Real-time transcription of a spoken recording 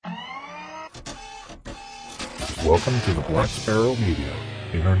Welcome to the Black Sparrow Media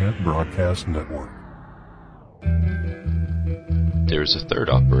Internet Broadcast Network. There is a third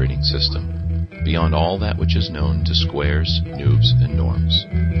operating system, beyond all that which is known to squares, noobs, and norms.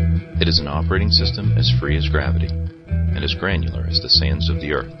 It is an operating system as free as gravity, and as granular as the sands of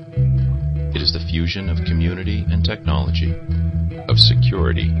the earth. It is the fusion of community and technology, of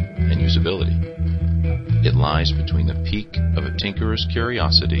security and usability. It lies between the peak of a tinkerer's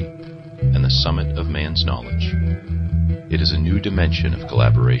curiosity and the summit of man's knowledge. It is a new dimension of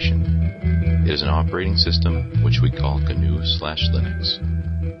collaboration. It is an operating system which we call GNU/Linux.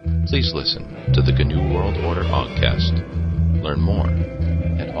 Please listen to the GNU World Order Oggcast. Learn more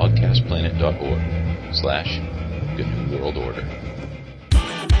at oggcastplanet.org/GNU World Order.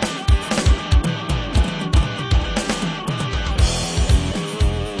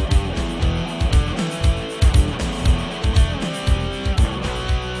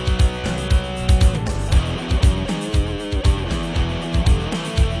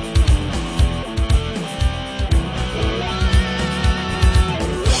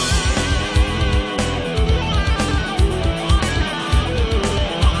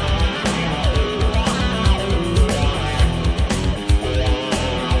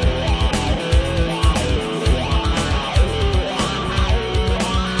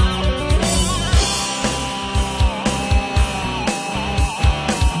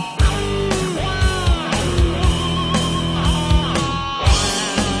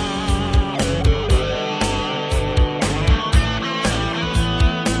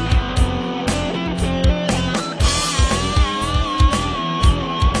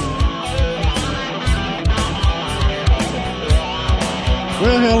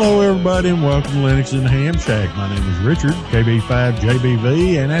 And welcome to Linux in the Ham Shack. My name is Richard,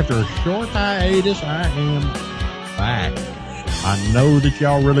 KB5JBV, and after a short hiatus, I am back. I know that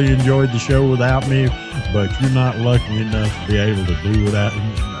y'all really enjoyed the show without me, but you're not lucky enough to be able to do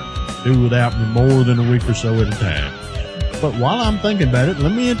without me more than a week or so at a time. But while I'm thinking about it,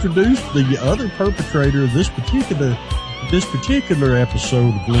 let me introduce the other perpetrator of this particular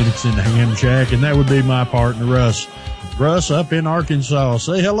episode of Linux in the Ham Shack, and that would be my partner, Russ. Russ up in Arkansas.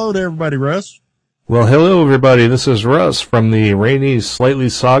 Say hello to everybody, Russ. Well, hello, everybody. This is Russ from the rainy, slightly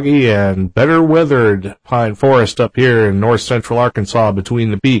soggy, and better weathered pine forest up here in north central Arkansas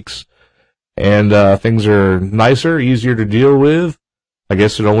between the peaks. And things are nicer, easier to deal with. I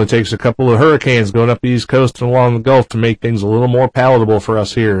guess it only takes a couple of hurricanes going up the East Coast and along the Gulf to make things a little more palatable for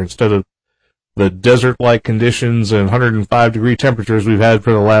us here instead of the desert-like conditions and 105-degree temperatures we've had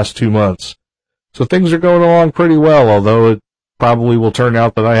for the last 2 months. So things are going along pretty well, although it probably will turn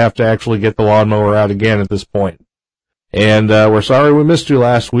out that I have to actually get the lawnmower out again at this point. And we're sorry we missed you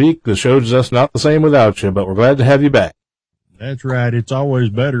last week. The show's just not the same without you, but we're glad to have you back. That's right. It's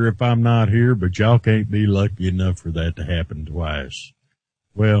always better if I'm not here, but y'all can't be lucky enough for that to happen twice.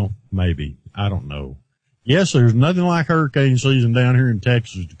 Well, maybe. I don't know. Yes, there's nothing like hurricane season down here in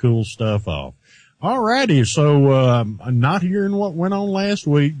Texas to cool stuff off. Alrighty, so I'm not hearing what went on last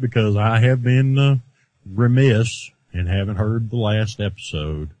week because I have been remiss and haven't heard the last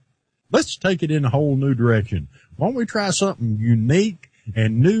episode. Let's take it in a whole new direction. Why don't we try something unique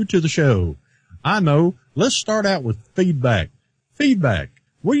and new to the show? I know. Let's start out with feedback. Feedback.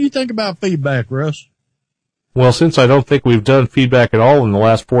 What do you think about feedback, Russ? Well, since I don't think we've done feedback at all in the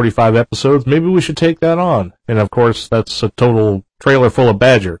last 45 episodes, maybe we should take that on. And of course, that's a total trailer full of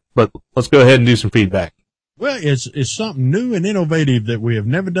Badger. But let's go ahead and do some feedback. Well, it's something new and innovative that we have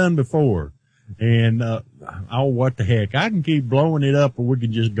never done before. And, what the heck. I can keep blowing it up or we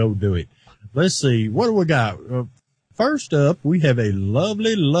can just go do it. Let's see. What do we got? First up, we have a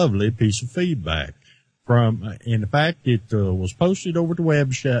lovely, lovely piece of feedback in fact, it was posted over the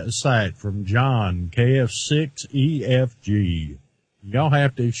website from John, KF6EFG. Y'all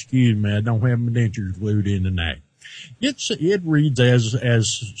have to excuse me. I don't have my dentures glued in tonight. It reads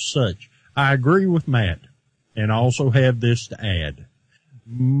as such. I agree with Matt and also have this to add.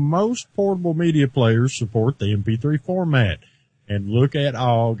 Most portable media players support the MP3 format and look at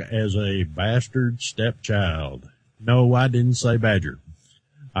OGG as a bastard stepchild. No, I didn't say Badger.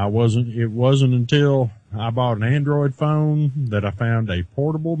 It wasn't until I bought an Android phone that I found a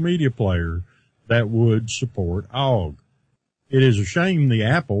portable media player that would support OGG. It is a shame the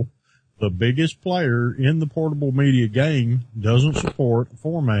Apple, the biggest player in the portable media game, doesn't support a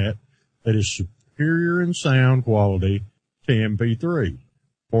format that is superior in sound quality to MP3.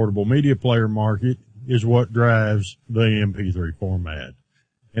 Portable media player market is what drives the MP3 format.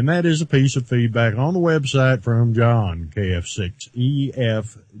 And that is a piece of feedback on the website from John,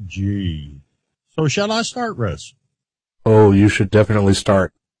 KF6EFG. So shall I start, Russ? Oh, you should definitely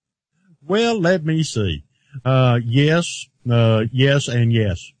start. Well, let me see. Yes, yes, and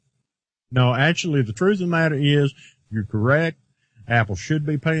yes. No, actually, the truth of the matter is, you're correct. Apple should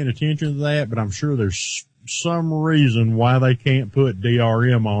be paying attention to that, but I'm sure there's some reason why they can't put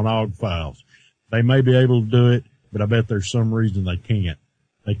DRM on OGG files. They may be able to do it, but I bet there's some reason they can't.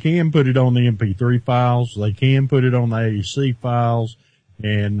 They can put it on the MP3 files. They can put it on the AAC files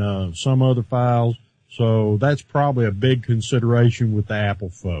and some other files. So that's probably a big consideration with the Apple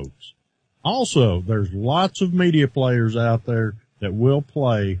folks. Also, there's lots of media players out there that will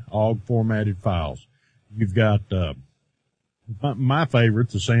play OGG formatted files. You've got my favorite,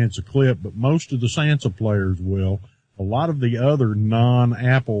 the Sansa Clip, but most of the Sansa players will. A lot of the other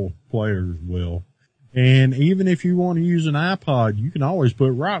non-Apple players will. And even if you want to use an iPod, you can always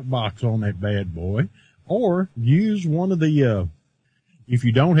put Rockbox on that bad boy, or use one of the, if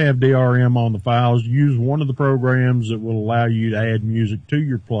you don't have DRM on the files, use one of the programs that will allow you to add music to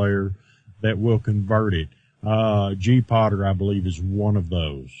your player that will convert it. G-Potter, I believe, is one of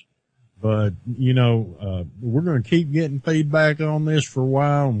those. But, you know, we're going to keep getting feedback on this for a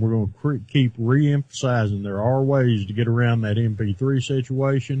while, and we're going to keep re-emphasizing there are ways to get around that MP3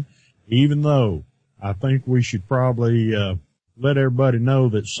 situation, even though I think we should probably let everybody know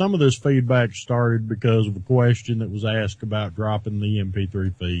that some of this feedback started because of a question that was asked about dropping the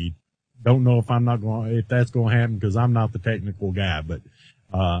MP3 feed. Don't know if that's going to happen because I'm not the technical guy, but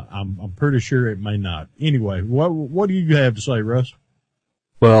I'm pretty sure it may not. Anyway, what do you have to say, Russ?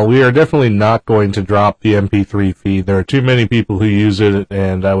 Well, we are definitely not going to drop the MP3 feed. There are too many people who use it,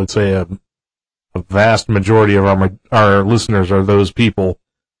 and I would say a vast majority of our listeners are those people.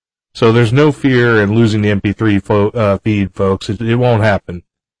 So there's no fear in losing the MP3 feed, folks. It won't happen.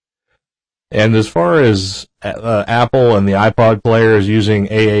 And as far as Apple and the iPod players using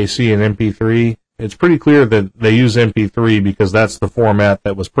AAC and MP3, it's pretty clear that they use MP3 because that's the format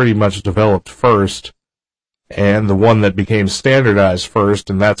that was pretty much developed first and the one that became standardized first,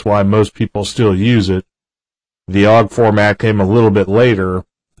 and that's why most people still use it. The OGG format came a little bit later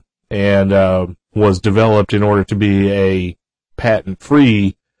and was developed in order to be a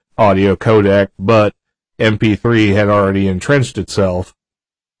patent-free audio codec, but MP3 had already entrenched itself.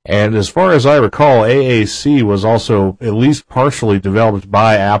 And as far as I recall, AAC was also at least partially developed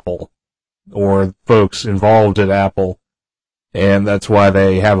by Apple, or folks involved at Apple, and that's why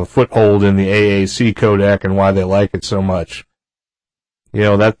they have a foothold in the AAC codec and why they like it so much. You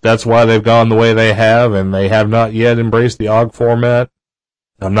know, that's why they've gone the way they have, and they have not yet embraced the OGG format.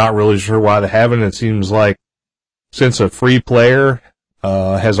 I'm not really sure why they haven't. It seems like since a free player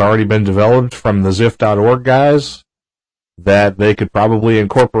has already been developed from the Ziff.org guys, that they could probably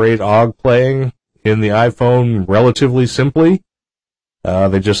incorporate OGG playing in the iPhone relatively simply.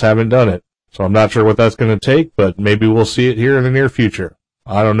 They just haven't done it. So I'm not sure what that's going to take, but maybe we'll see it here in the near future.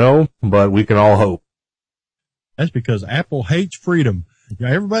 I don't know, but we can all hope. That's because Apple hates freedom. Yeah,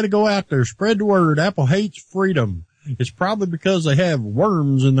 everybody go out there, spread the word. Apple hates freedom. It's probably because they have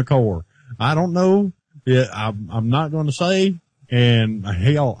worms in the core. I don't know. I'm not going to say. And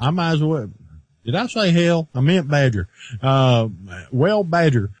hell, I might as well. Did I say hell? I meant badger. Well,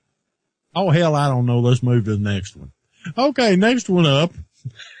 badger. Oh, hell, I don't know. Let's move to the next one. Okay, next one up.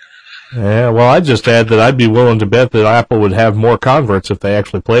 Yeah, well, I'd just add that I'd be willing to bet that Apple would have more converts if they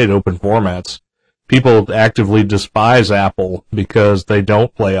actually played open formats. People actively despise Apple because they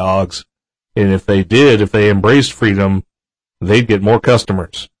don't play OGGs. And if they did, if they embraced freedom, they'd get more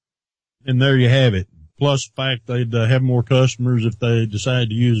customers. And there you have it. Plus the fact they'd have more customers if they decide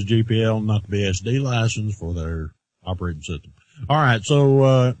to use a GPL, not the BSD license for their operating system. All right,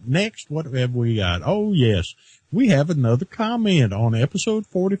 so next, what have we got? Oh, yes. We have another comment on episode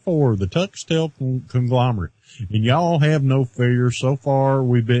 44, the Tuxtel Conglomerate. And y'all have no fear. So far,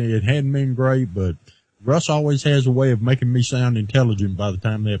 it hadn't been great, but Russ always has a way of making me sound intelligent by the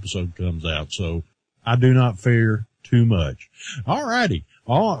time the episode comes out. So I do not fear too much. All righty.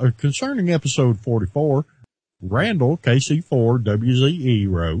 Concerning episode 44, Randall, KC4WZE,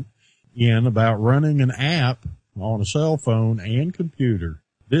 wrote in about running an app on a cell phone and computer.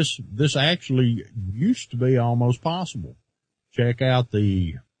 This actually used to be almost possible. Check out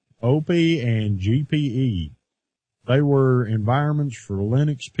the OP and GPE. They were environments for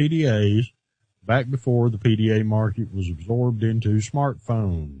Linux PDAs back before the PDA market was absorbed into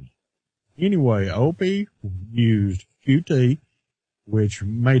smartphones. Anyway, OP used Qt, which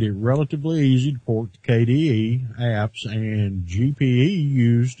made it relatively easy to port to KDE apps, and GPE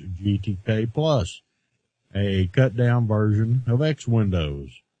used GTK+, a cut-down version of X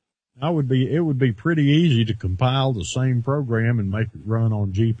Windows. It would be pretty easy to compile the same program and make it run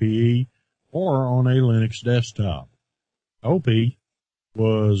on GPE or on a Linux desktop. OP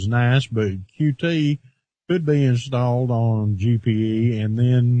was nice, but Qt could be installed on GPE, and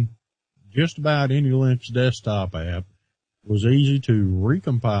then just about any Linux desktop app was easy to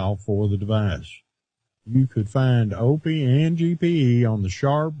recompile for the device. You could find OP and GPE on the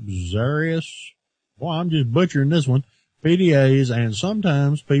Sharp, Xarius, well, I'm just butchering this one, PDAs, and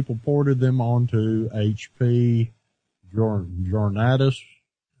sometimes people ported them onto HP Jornadus.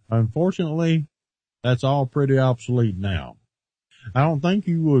 Unfortunately, that's all pretty obsolete now. I don't think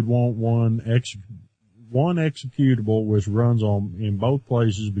you would want one executable which runs in both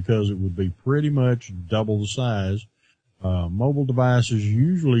places because it would be pretty much double the size. Mobile devices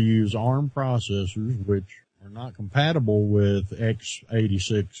usually use ARM processors, which are not compatible with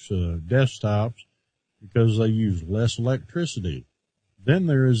x86 desktops because they use less electricity. Then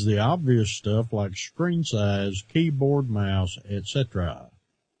there is the obvious stuff like screen size, keyboard, mouse, etc.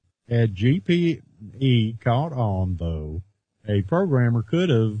 Had GPE caught on, though, a programmer could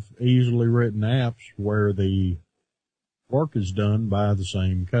have easily written apps where the work is done by the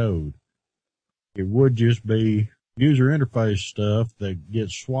same code. It would just be user interface stuff that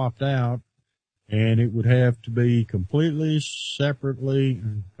gets swapped out, and it would have to be compiled separately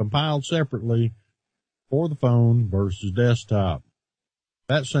for the phone versus desktop.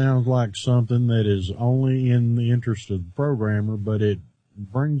 That sounds like something that is only in the interest of the programmer, but it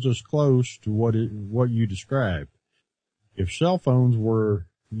brings us close to what you described. If cell phones were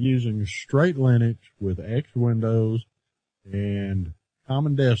using straight Linux with X Windows and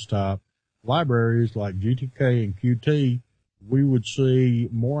common desktop libraries like GTK and Qt, we would see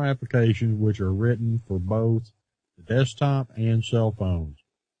more applications which are written for both the desktop and cell phones.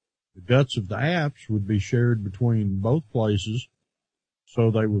 The guts of the apps would be shared between both places,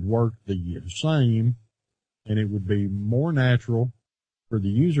 so they would work the same, and it would be more natural for the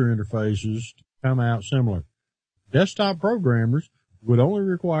user interfaces to come out similar. Desktop programmers would only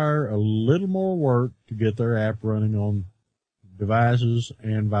require a little more work to get their app running on devices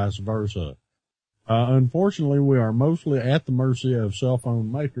and vice versa. Unfortunately, we are mostly at the mercy of cell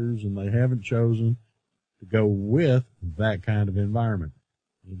phone makers, and they haven't chosen to go with that kind of environment.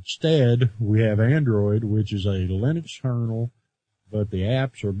 Instead, we have Android, which is a Linux kernel, but the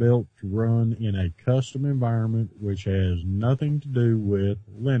apps are built to run in a custom environment which has nothing to do with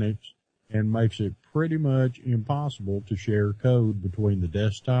Linux and makes it pretty much impossible to share code between the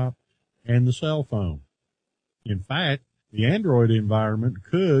desktop and the cell phone. In fact, the Android environment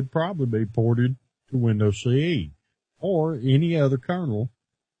could probably be ported to Windows CE or any other kernel,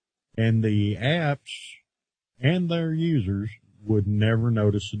 and the apps and their users would never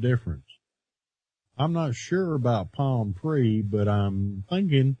notice the difference. I'm not sure about Palm Pre, but I'm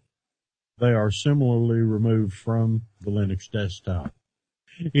thinking they are similarly removed from the Linux desktop.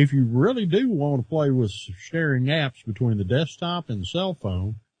 If you really do want to play with sharing apps between the desktop and the cell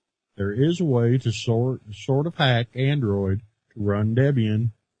phone, there is a way to sort of hack Android to run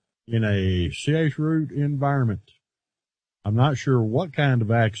Debian in a chroot environment. I'm not sure what kind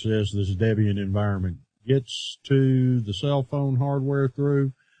of access this Debian environment gets to the cell phone hardware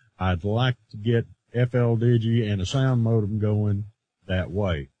through. I'd like to get FLDigi and a sound modem going that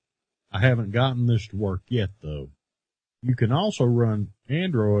way. I haven't gotten this to work yet, though. You can also run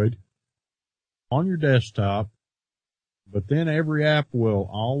Android on your desktop, but then every app will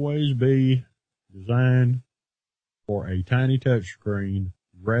always be designed for a tiny touchscreen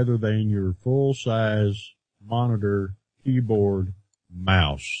rather than your full-size monitor, keyboard,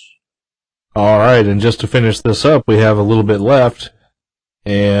 mouse. All right, and just to finish this up, we have a little bit left.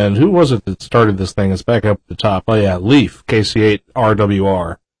 And who was it that started this thing? It's back up at the top. Oh yeah, Leaf,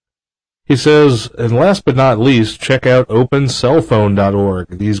 KC8RWR. He says, and last but not least, check out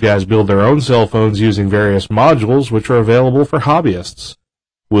OpenCellphone.org. These guys build their own cell phones using various modules which are available for hobbyists.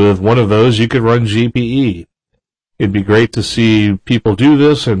 With one of those, you could run GPE. It'd be great to see people do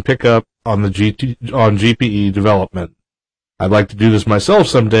this and pick up on on GPE development. I'd like to do this myself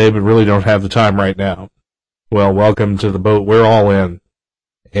someday, but really don't have the time right now. Well, welcome to the boat we're all in.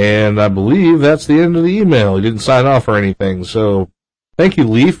 And I believe that's the end of the email. He didn't sign off or anything, so thank you,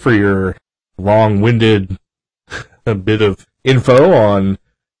 Leaf, for your long-winded bit of info on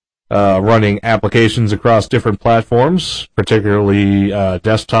running applications across different platforms, particularly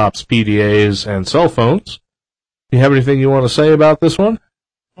desktops, PDAs, and cell phones. Do you have anything you want to say about this one?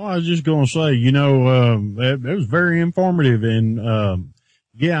 Oh, I was just going to say, it was very informative, and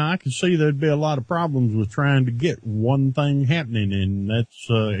yeah, I can see there'd be a lot of problems with trying to get one thing happening, and that's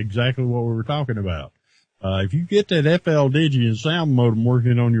exactly what we were talking about. If you get that FLDigi and sound modem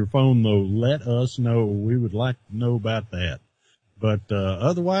working on your phone, though, let us know. We would like to know about that. But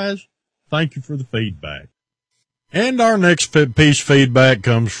otherwise, thank you for the feedback. And our next piece of feedback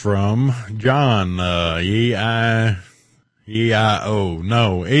comes from John,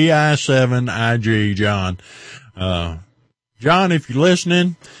 EI7IG John. John, if you're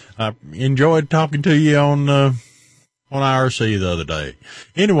listening, I enjoyed talking to you on IRC the other day.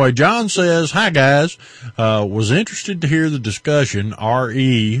 Anyway, John says, hi guys, was interested to hear the discussion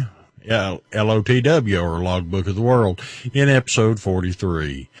RELOTW, or Logbook of the World, in episode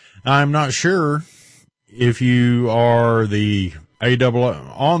 43. I'm not sure if you are on the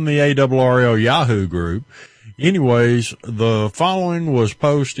ARRL Yahoo group. Anyways, the following was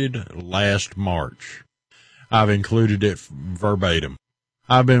posted last March. I've included it verbatim.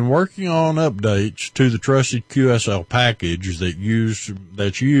 I've been working on updates to the Trusted QSL package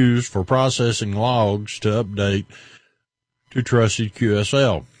that's used for processing logs to update to Trusted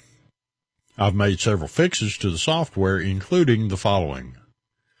QSL. I've made several fixes to the software, including the following.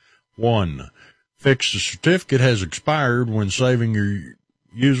 1. Fix the certificate has expired when saving your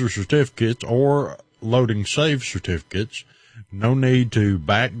user certificates or loading save certificates. No need to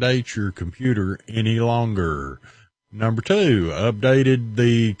backdate your computer any longer. Number 2, updated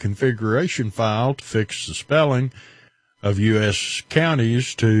the configuration file to fix the spelling of U.S.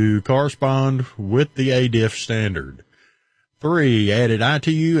 counties to correspond with the ADIF standard. 3, added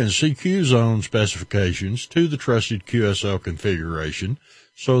ITU and CQ zone specifications to the Trusted QSL configuration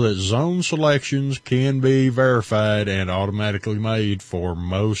so that zone selections can be verified and automatically made for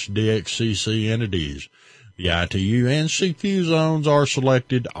most DXCC entities. The ITU and CQ zones are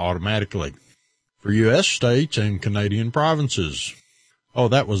selected automatically for U.S. states and Canadian provinces. Oh,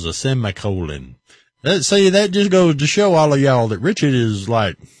 that was a semicolon. That just goes to show all of y'all that Richard is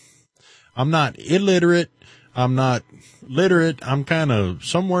like, I'm not illiterate, I'm not literate, I'm kind of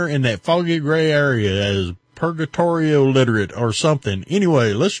somewhere in that foggy gray area as purgatorio literate or something.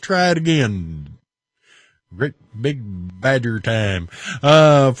 Anyway, let's try it again. Big badger time.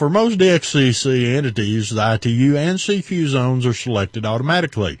 For most DXCC entities, the ITU and CQ zones are selected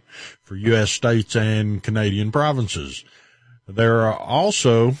automatically for U.S. states and Canadian provinces. They are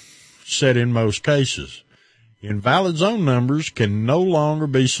also set in most cases. Invalid zone numbers can no longer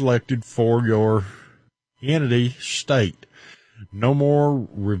be selected for your entity state. No more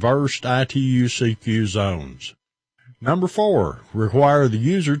reversed ITU CQ zones. Number 4, require the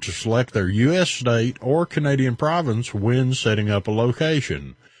user to select their U.S. state or Canadian province when setting up a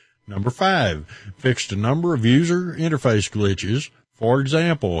location. Number 5, fixed a number of user interface glitches. For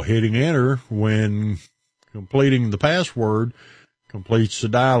example, hitting enter when completing the password completes the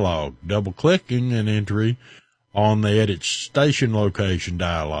dialog. Double-clicking an entry on the edit station location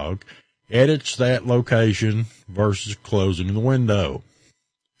dialog edits that location versus closing the window.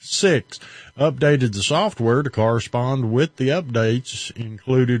 6, updated the software to correspond with the updates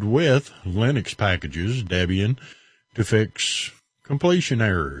included with Linux packages, Debian, to fix completion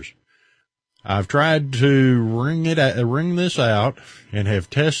errors. I've tried to ring this out and have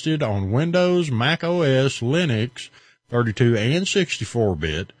tested on Windows, Mac OS, Linux, 32 and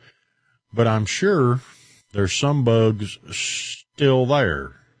 64-bit, but I'm sure there's some bugs still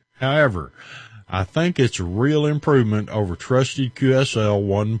there. However, I think it's a real improvement over Trusted QSL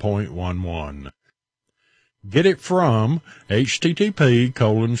 1.11. Get it from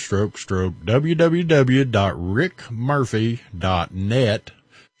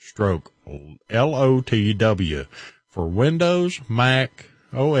http://www.rickmurphy.net/LOTW for Windows, Mac,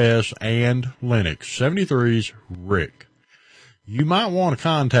 OS, and Linux. 73's Rick. You might want to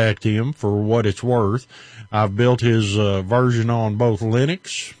contact him for what it's worth. I've built his version on both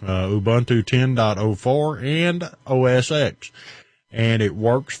Linux, Ubuntu 10.04, and OS X, and it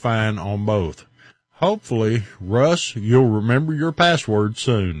works fine on both. Hopefully, Russ, you'll remember your password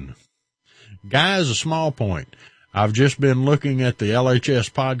soon. Guys, a small point. I've just been looking at the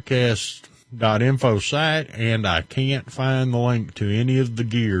LHSpodcast.info site, and I can't find the link to any of the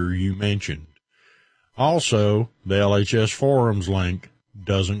gear you mentioned. Also, the LHS forums link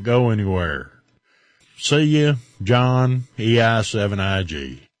doesn't go anywhere. See ya, John,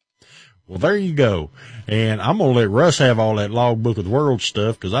 EI7IG. Well, there you go. And I'm going to let Russ have all that Logbook of the World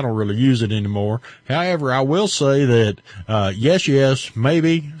stuff because I don't really use it anymore. However, I will say that, yes,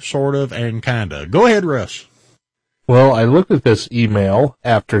 maybe, sort of, and kinda. Go ahead, Russ. Well, I looked at this email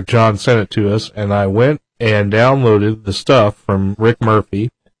after John sent it to us, and I went and downloaded the stuff from Rick Murphy,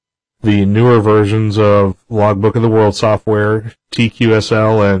 the newer versions of Logbook of the World software,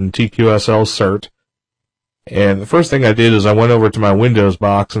 TQSL and TQSL Cert. And the first thing I did is I went over to my Windows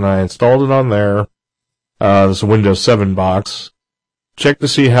box and I installed it on there. This is a Windows 7 box. Checked to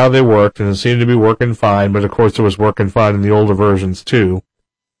see how they worked, and it seemed to be working fine, but of course it was working fine in the older versions too.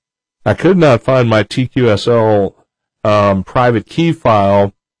 I could not find my TQSL private key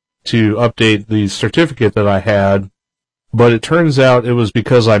file to update the certificate that I had, but it turns out it was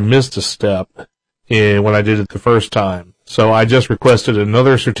because I missed a step when I did it the first time. So I just requested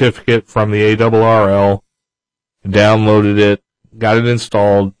another certificate from the ARRL, downloaded it, got it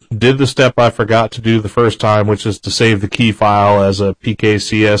installed, did the step I forgot to do the first time, which is to save the key file as a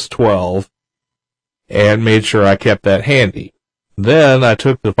PKCS12, and made sure I kept that handy. Then I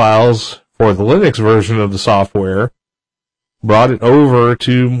took the files for the Linux version of the software, brought it over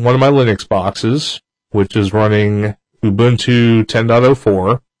to one of my Linux boxes, which is running Ubuntu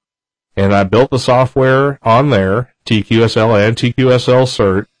 10.04, and I built the software on there, TQSL and TQSL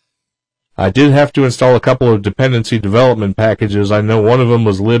cert. I did have to install a couple of dependency development packages. I know one of them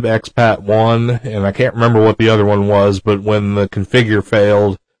was libexpat1, and I can't remember what the other one was, but when the configure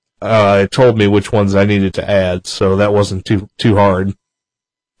failed, it told me which ones I needed to add, so that wasn't too hard.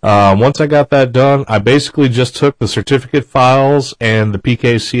 Once I got that done, I basically just took the certificate files and the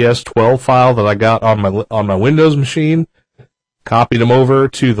PKCS12 file that I got on my Windows machine, copied them over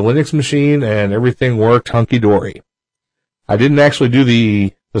to the Linux machine, and everything worked hunky-dory. I didn't actually do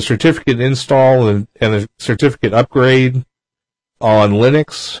the certificate install and the certificate upgrade on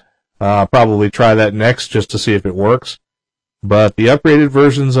Linux. I'll probably try that next just to see if it works. But the upgraded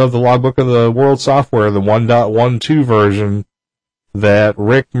versions of the Logbook of the World software, the 1.12 version that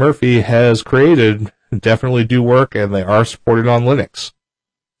Rick Murphy has created, definitely do work, and they are supported on Linux.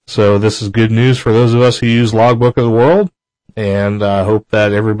 So this is good news for those of us who use Logbook of the World, and I hope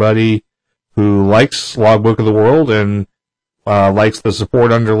that everybody who likes Logbook of the World and likes the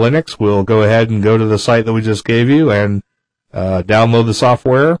support under Linux will go ahead and go to the site that we just gave you and download the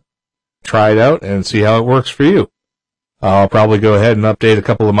software, try it out, and see how it works for you. I'll probably go ahead and update a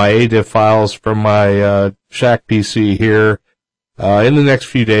couple of my ADIF files from my Shack PC here in the next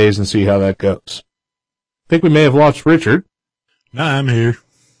few days and see how that goes. I think we may have lost Richard. No, I'm here.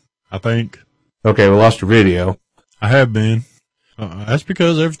 I think. Okay, we lost your video. I have been. That's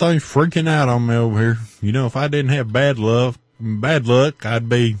because everything's freaking out on me over here. You know, if I didn't have bad luck, I'd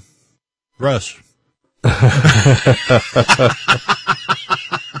be Russ.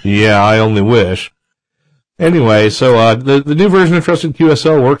 Yeah, I only wish. Anyway, so the new version of Trusted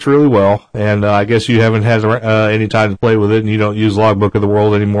QSL works really well, and I guess you haven't had any time to play with it, and you don't use Logbook of the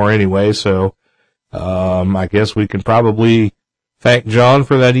World anymore anyway, so I guess we can probably thank John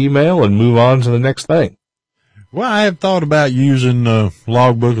for that email and move on to the next thing. Well, I have thought about using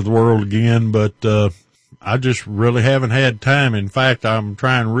Logbook of the World again, but I just really haven't had time. In fact, I'm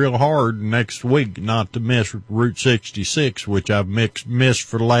trying real hard next week not to miss Route 66, which I've missed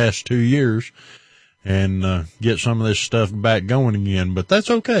for the last 2 years, and get some of this stuff back going again. But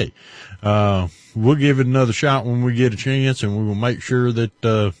that's okay. We'll give it another shot when we get a chance, and we will make sure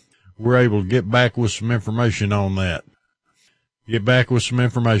that we're able to get back with some information on that.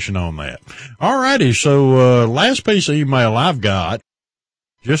 Alrighty, so last piece of email I've got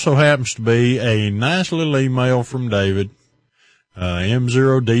just so happens to be a nice little email from David,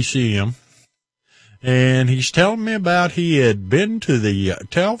 M0DCM, and he's telling me about he had been to the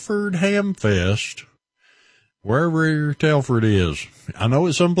Telford Ham Fest, wherever Telford is. I know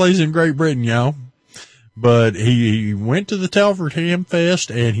it's someplace in Great Britain, y'all, but he went to the Telford Ham Fest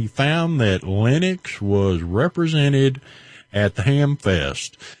and he found that Linux was represented at the Ham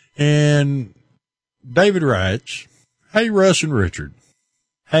Fest. And David writes, "Hey, Russ and Richard."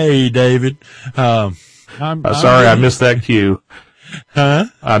 Hey, David. Sorry, I missed that cue. Huh?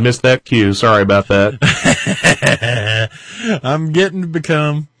 I missed that cue. Sorry about that. I'm getting to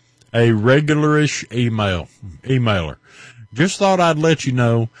become a regularish emailer. Just thought I'd let you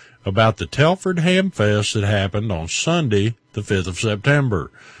know about the Telford Ham Fest that happened on Sunday, the 5th of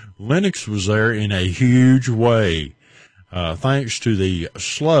September. Linux was there in a huge way. Thanks to the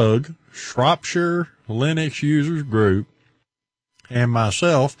Slug, Shropshire Linux Users Group, and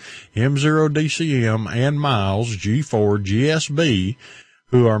myself, M0DCM, and Miles, G4 GSB,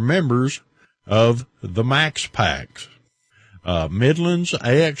 who are members of the Max Packs, Midlands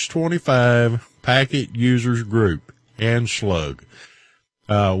AX25 Packet Users Group, and Slug.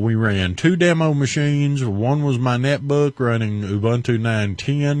 We ran 2 demo machines. One was my netbook running Ubuntu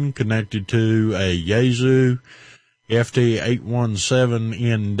 9.10 connected to a Yaesu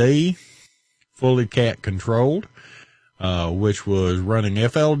FT817ND, fully cat controlled, which was running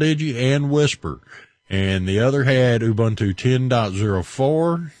FLDigi and Whisper. And the other had Ubuntu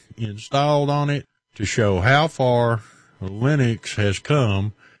 10.04 installed on it to show how far Linux has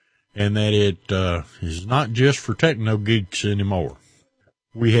come and that it is not just for techno geeks anymore.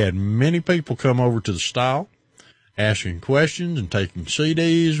 We had many people come over to the stall, asking questions and taking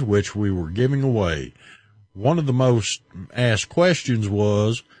CDs, which we were giving away. one of the most asked questions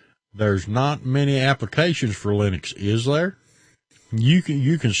was, there's not many applications for Linux, is there? You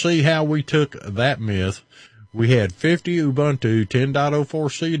can see how we took that myth. We had 50 Ubuntu 10.04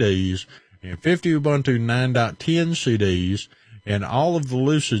 CDs and 50 Ubuntu 9.10 CDs, and all of the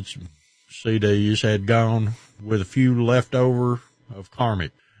Lucid CDs had gone with a few left over of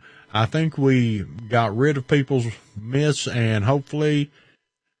Karmic. I think we got rid of people's myths, and hopefully,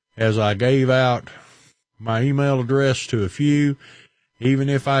 as I gave out my email address to a few, even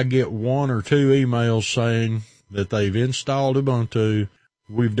if I get 1 or 2 emails saying that they've installed Ubuntu,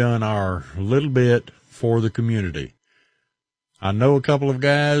 we've done our little bit for the community. I know a couple of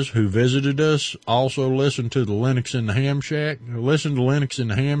guys who visited us also listened to the Linux in the Ham Shack,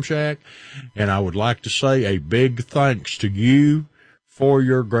 and I would like to say a big thanks to you for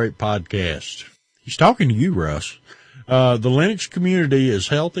your great podcast. He's talking to you, Russ. The Linux community is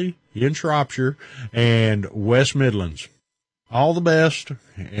healthy in Shropshire and West Midlands. All the best,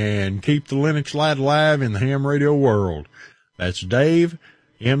 and keep the Linux light alive in the ham radio world. That's Dave,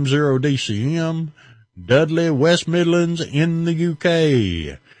 M0DCM, Dudley, West Midlands in the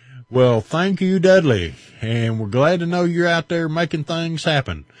UK. Well, thank you, Dudley, and we're glad to know you're out there making things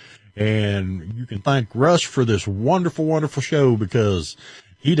happen. And you can thank Russ for this wonderful, wonderful show, because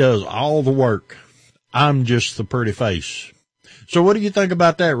he does all the work. I'm just the pretty face. So what do you think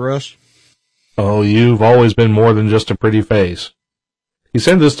about that, Russ? Oh, you've always been more than just a pretty face. He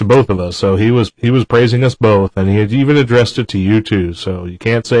sent this to both of us, so he was praising us both, and he had even addressed it to you too, so you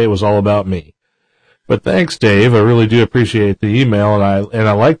can't say it was all about me. But thanks, Dave. I really do appreciate the email, and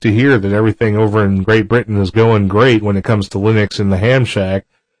I like to hear that everything over in Great Britain is going great when it comes to Linux in the Ham Shack.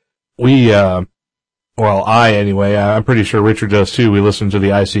 I'm pretty sure Richard does too. We listen to the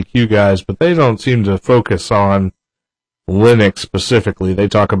ICQ guys, but they don't seem to focus on Linux specifically. They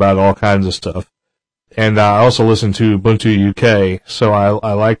talk about all kinds of stuff. And I also listen to Ubuntu UK, so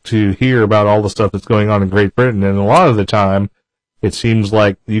I like to hear about all the stuff that's going on in Great Britain, and a lot of the time, it seems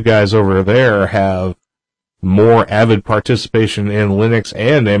like you guys over there have more avid participation in Linux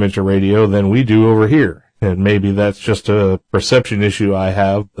and amateur radio than we do over here. And maybe that's just a perception issue I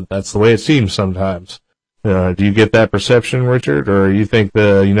have, but that's the way it seems sometimes. Do you get that perception, Richard, or you think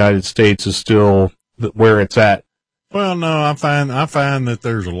the United States is still where it's at? Well, no, I find that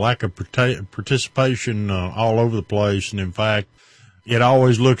there's a lack of participation all over the place, and in fact, it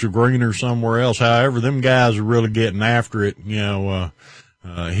always looks greener somewhere else. However, them guys are really getting after it. Here,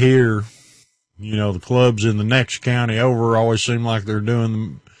 the clubs in the next county over always seem like they're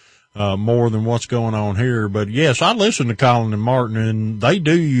doing more than what's going on here. But yes, I listen to Colin and Martin, and they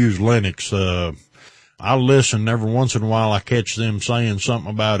do use Linux. I listen every once in a while. I catch them saying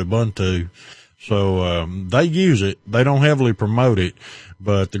something about Ubuntu. So, they use it. They don't heavily promote it.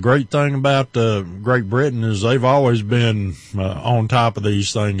 But the great thing about, Great Britain is they've always been, on top of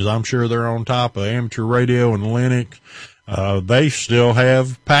these things. I'm sure they're on top of amateur radio and Linux. They still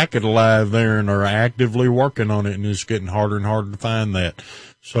have Packet alive there and are actively working on it, and it's getting harder and harder to find that.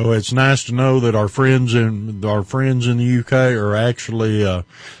 So it's nice to know that our friends in the UK are actually,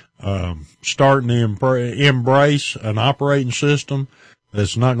 starting to embrace an operating system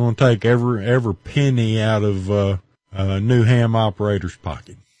that's not going to take every penny out of new ham operator's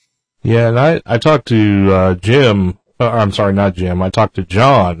pocket. Yeah, and I talked to Jim. I'm sorry, not Jim. I talked to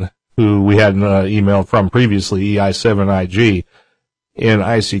John, who we had an email from previously, EI7IG, in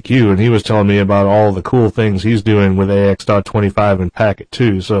ICQ, and he was telling me about all the cool things he's doing with AX.25 and Packet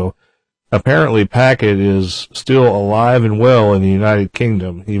too. So apparently Packet is still alive and well in the United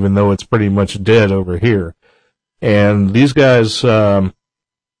Kingdom, even though it's pretty much dead over here. And these guys, G4,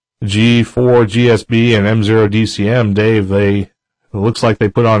 GSB, and M0DCM, Dave, it looks like they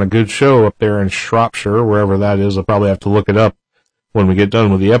put on a good show up there in Shropshire, wherever that is. I'll probably have to look it up when we get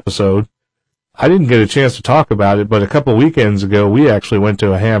done with the episode. I didn't get a chance to talk about it, but a couple of weekends ago, we actually went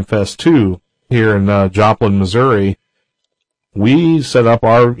to a Ham Fest too, here in Joplin, Missouri. We set up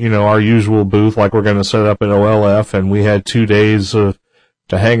our usual booth like we're going to set up at OLF, and we had 2 days to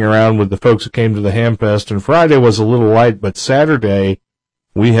hang around with the folks that came to the Ham Fest, and Friday was a little light, but Saturday,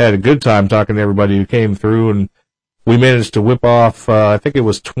 we had a good time talking to everybody who came through, and we managed to whip off, I think it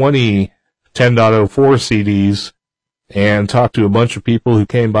was 20 10.04 CDs, and talked to a bunch of people who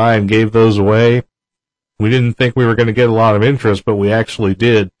came by and gave those away. We didn't think we were going to get a lot of interest, but we actually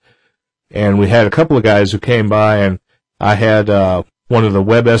did. And we had a couple of guys who came by, and I had one of the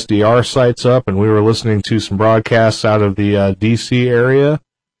WebSDR sites up, and we were listening to some broadcasts out of the DC area,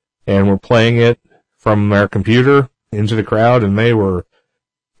 and we're playing it from their computer into the crowd, and they were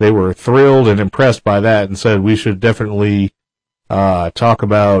thrilled and impressed by that, and said we should definitely talk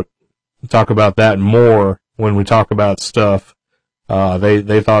about talk about that more when we talk about stuff.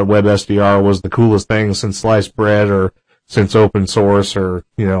 They thought WebSDR was the coolest thing since sliced bread or since open source or,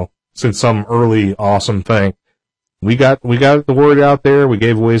 since some early awesome thing. We got the word out there. We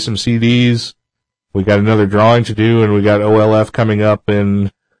gave away some CDs. We got another drawing to do, and we got OLF coming up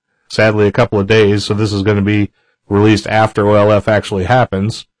in, sadly, a couple of days. So this is going to be released after OLF actually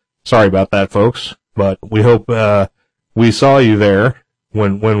happens. Sorry about that, folks. But we hope, we saw you there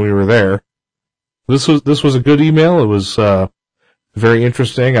when we were there. This was a good email. It was, very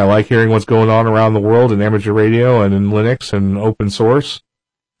interesting. I like hearing what's going on around the world in amateur radio and in Linux and open source.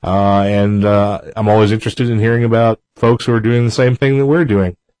 And I'm always interested in hearing about folks who are doing the same thing that we're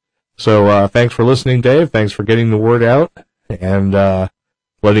doing. So, thanks for listening, Dave. Thanks for getting the word out and,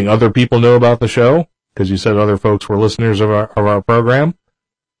 letting other people know about the show, because you said other folks were listeners of our program.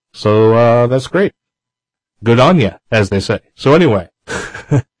 So, that's great. Good on ya, as they say. So anyway,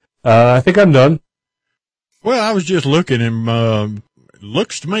 I think I'm done. Well, I was just looking and,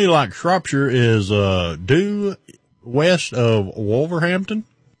 looks to me like Shropshire is, due west of Wolverhampton,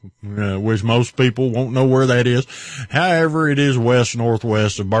 which most people won't know where that is. However, it is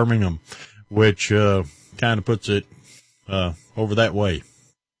west-northwest of Birmingham, which, kind of puts it, over that way.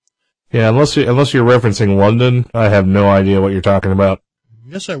 Yeah, unless you're referencing London, I have no idea what you're talking about.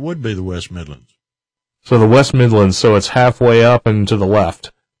 I guess that would be the West Midlands. So the West Midlands, so it's halfway up and to the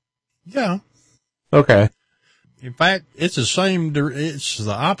left. Yeah. Okay. In fact, it's it's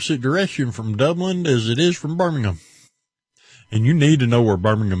the opposite direction from Dublin as it is from Birmingham. And you need to know where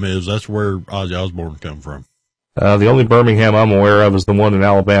Birmingham is. That's where Ozzy Osbourne come from. The only Birmingham I'm aware of is the one in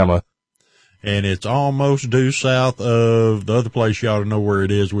Alabama. And it's almost due south of the other place you ought to know where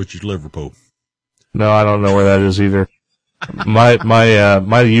it is, which is Liverpool. No, I don't know where that is either. My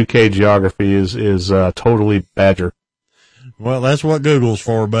UK geography is totally Badger. Well, that's what Google's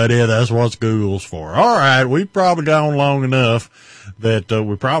for, buddy. That's what Google's for. All right. We've probably gone long enough that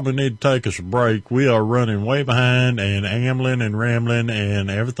we probably need to take us a break. We are running way behind and ambling and rambling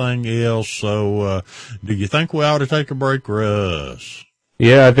and everything else. So, do you think we ought to take a break, Russ?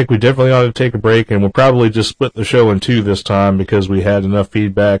 Yeah, I think we definitely ought to take a break, and we'll probably just split the show in two this time because we had enough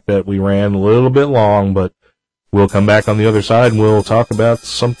feedback that we ran a little bit long, but we'll come back on the other side and we'll talk about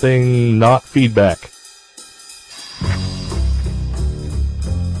something not feedback.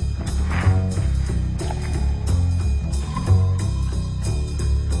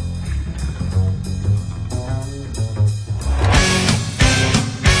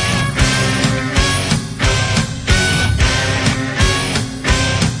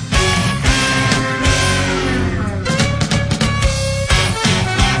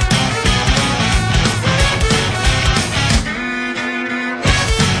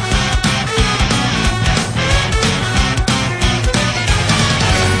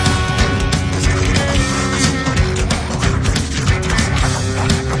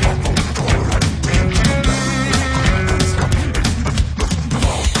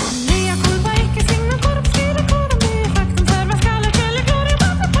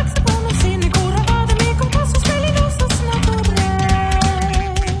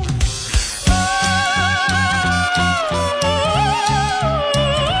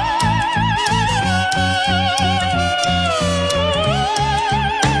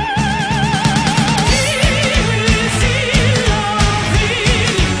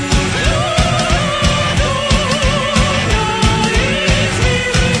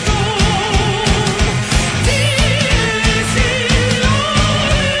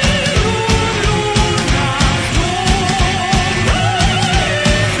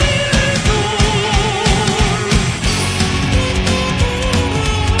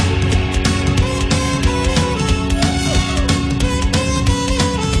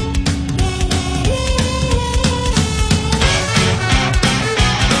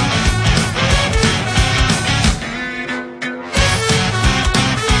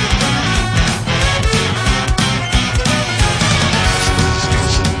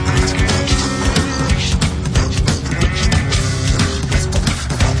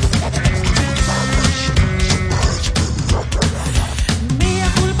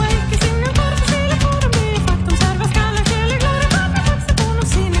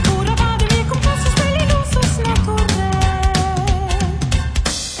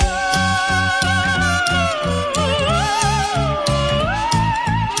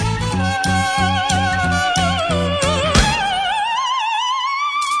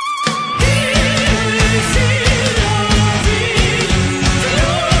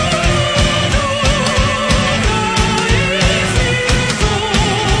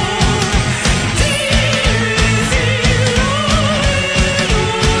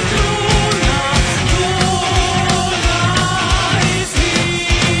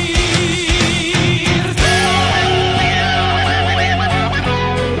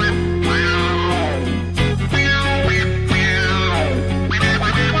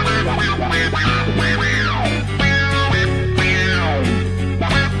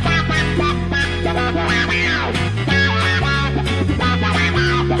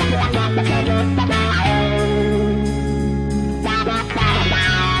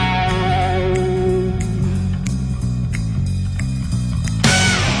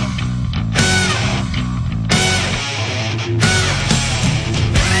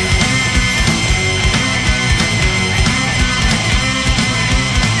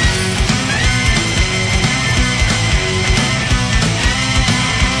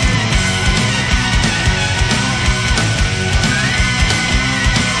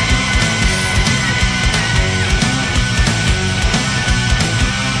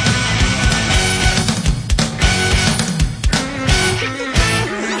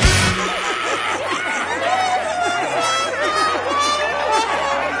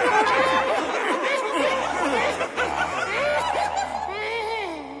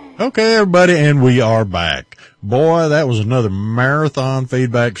 Okay, everybody, and we are back. Boy, that was another marathon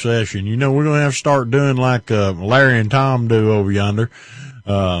feedback session. You know, we're going to have to start doing like Larry and Tom do over yonder.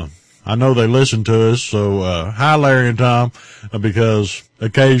 I know they listen to us, so hi, Larry and Tom, because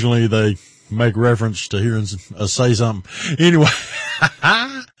occasionally they make reference to hearing us say something. Anyway.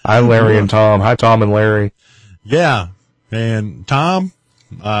 Hi, Larry and Tom. Hi, Tom and Larry. Yeah, and Tom,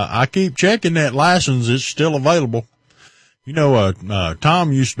 I keep checking that license. It's still available. You know,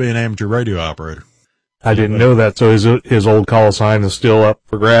 Tom used to be an amateur radio operator. I didn't know that, so his old call sign is still up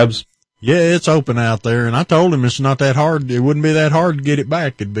for grabs? Yeah, it's open out there, and I told him it's not that hard. It wouldn't be that hard to get it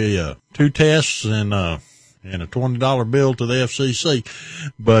back. It'd be 2 tests and a $20 bill to the FCC.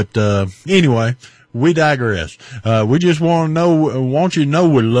 But anyway, we digress. We just want you to know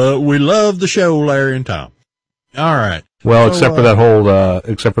we love the show, Larry and Tom. All right. Well, so, except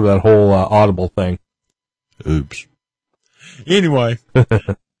for that whole Audible thing. Oops. Anyway,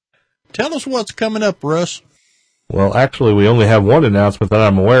 tell us what's coming up, Russ. Well, actually, we only have one announcement that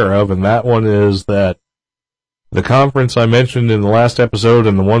I'm aware of, and that one is that the conference I mentioned in the last episode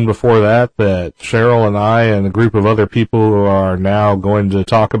and the one before that Cheryl and I and a group of other people who are now going to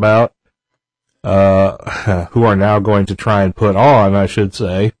talk about, who are now going to try and put on, I should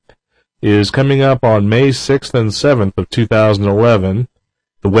say, is coming up on May 6th and 7th of 2011.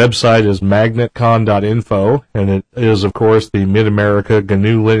 The website is magnetcon.info, and it is, of course, the Mid-America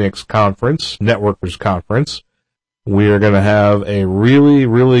GNU Linux Conference, Networkers Conference. We are going to have a really,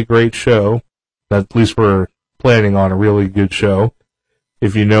 really great show. At least we're planning on a really good show.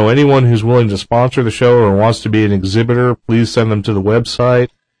 If you know anyone who's willing to sponsor the show or wants to be an exhibitor, please send them to the website.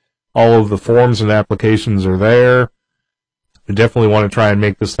 All of the forms and applications are there. We definitely want to try and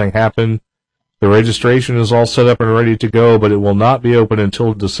make this thing happen. The registration is all set up and ready to go, but it will not be open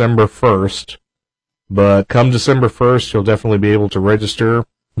until December 1st. But come December 1st, you'll definitely be able to register.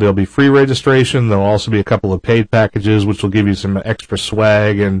 There'll be free registration. There'll also be a couple of paid packages, which will give you some extra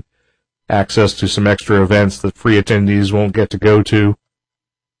swag and access to some extra events that free attendees won't get to go to.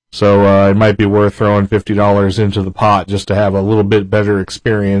 So it might be worth throwing $50 into the pot just to have a little bit better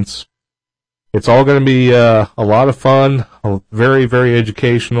experience. It's all going to be a lot of fun, very, very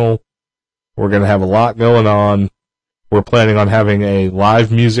educational. We're going to have a lot going on. We're planning on having a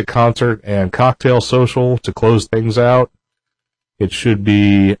live music concert and cocktail social to close things out. It should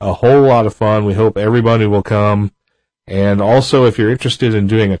be a whole lot of fun. We hope everybody will come. And also, if you're interested in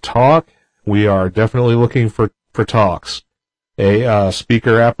doing a talk, we are definitely looking for talks. A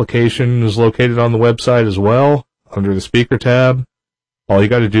speaker application is located on the website as well, under the speaker tab. All you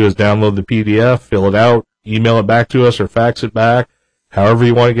got to do is download the PDF, fill it out, email it back to us, or fax it back. However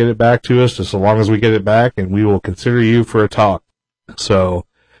you want to get it back to us, just as long as we get it back, and we will consider you for a talk. So,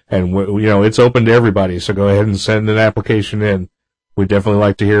 and it's open to everybody, so go ahead and send an application in. We'd definitely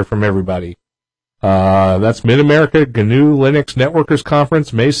like to hear from everybody. That's Mid-America GNU Linux Networkers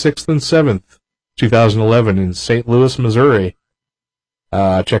Conference, May 6th and 7th, 2011 in St. Louis, Missouri.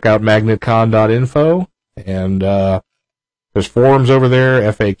 Check out magnetcon.info, and there's forums over there,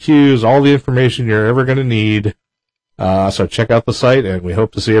 FAQs, all the information you're ever going to need. So check out the site, and we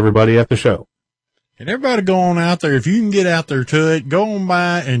hope to see everybody at the show. And everybody go on out there. If you can get out there to it, go on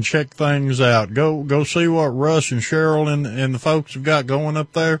by and check things out. Go see what Russ and Cheryl and the folks have got going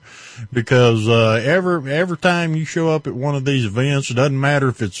up there. Because, every time you show up at one of these events, it doesn't matter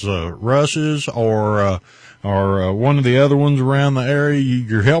if it's, Russ's or one of the other ones around the area,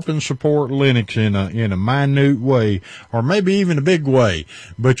 you're helping support Linux in a minute way, or maybe even a big way.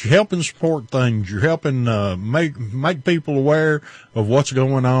 But you're helping support things. You're helping make people aware of what's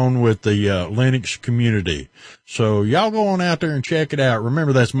going on with the Linux community. So y'all go on out there and check it out.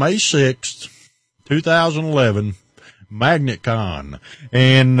 Remember, that's May 6th, 2011. MagnetCon.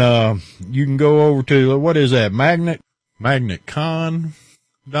 And you can go over to, what is that,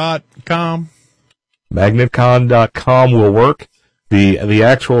 magnetcon.com. Magnetcon.com will work. The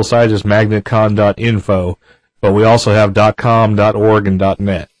actual site is magnetcon.info, but we also have .com, .org, and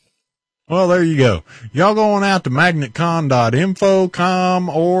 .net. Well, there you go. Y'all going out to magnetcon.info, com,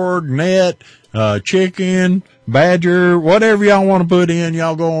 org, net, chicken, badger, whatever y'all want to put in,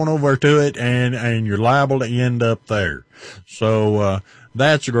 y'all go on over to it, and you're liable to end up there. So,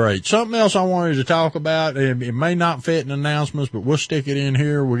 that's great. Something else I wanted to talk about, it may not fit in announcements, but we'll stick it in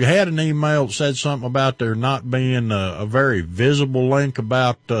here. We had an email that said something about there not being a very visible link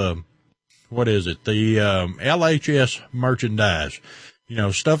about, the LHS merchandise.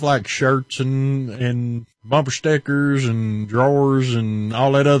 Stuff like shirts and bumper stickers and drawers and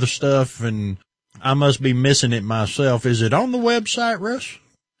all that other stuff, and I must be missing it myself. Is it on the website, Russ?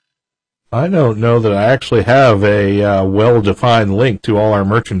 I don't know that I actually have a well-defined link to all our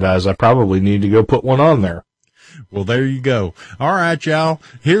merchandise. I probably need to go put one on there. Well, there you go. All right, y'all.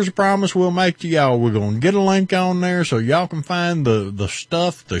 Here's a promise we'll make to y'all. We're going to get a link on there so y'all can find the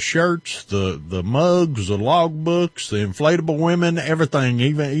stuff, the shirts, the mugs, the logbooks, the inflatable women, everything,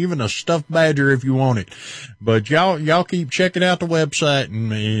 even a stuffed badger if you want it. But y'all keep checking out the website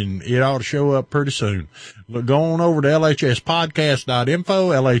and it ought to show up pretty soon. Look, go on over to lhspodcast.info,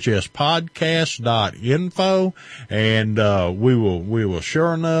 lhspodcast.info, and we will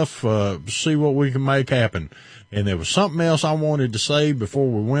sure enough see what we can make happen. And there was something else I wanted to say before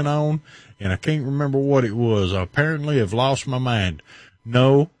we went on, and I can't remember what it was. I apparently have lost my mind.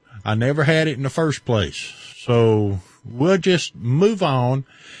 No, I never had it in the first place. So we'll just move on,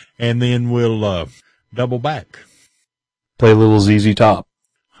 and then we'll double back. Play a little ZZ Top.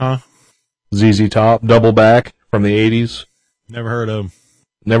 Huh? ZZ Top, Double Back from the 80s. Never heard of them.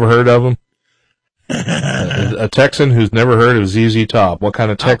 Never heard of them? A Texan who's never heard of ZZ Top. What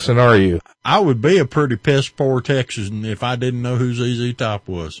kind of Texan are you? I would be a pretty piss poor Texan if I didn't know who ZZ Top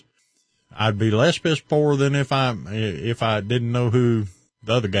was. I'd be less piss poor than if I didn't know who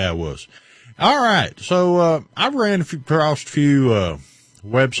the other guy was. All right. So, I ran across a few,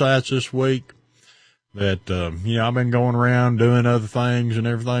 websites this week that, I've been going around doing other things and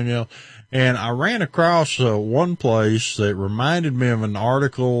everything else. And I ran across one place that reminded me of an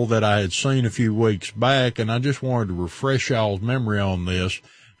article that I had seen a few weeks back, and I just wanted to refresh y'all's memory on this.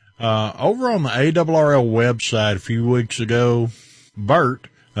 Over on the ARRL website a few weeks ago, Bert,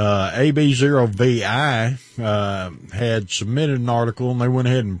 AB0VI, had submitted an article, and they went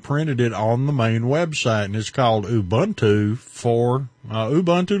ahead and printed it on the main website, and it's called Ubuntu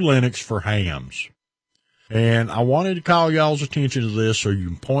Linux for Hams. And I wanted to call y'all's attention to this so you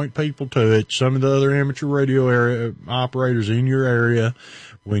can point people to it. Some of the other amateur radio area operators in your area,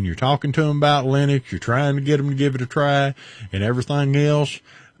 when you're talking to them about Linux, you're trying to get them to give it a try and everything else,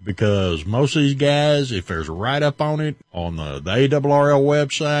 because most of these guys, if there's a write-up on it on the ARRL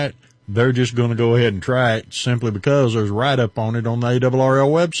website, they're just going to go ahead and try it simply because there's a write-up on it on the ARRL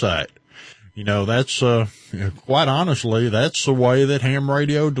website. That's, quite honestly, that's the way that Ham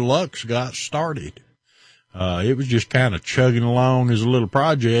Radio Deluxe got started. It was just kind of chugging along as a little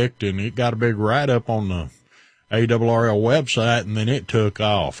project, and it got a big write-up on the ARRL website, and then it took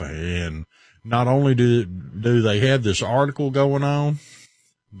off. And not only do they have this article going on,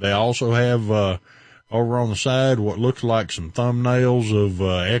 they also have, over on the side what looks like some thumbnails of,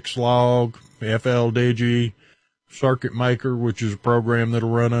 Xlog, FLDigi, Circuit Maker, which is a program that'll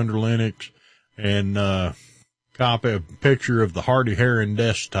run under Linux, and, copy a picture of the Hardy Heron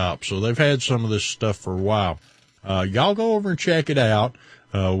desktop. So they've had some of this stuff for a while. Y'all go over and check it out.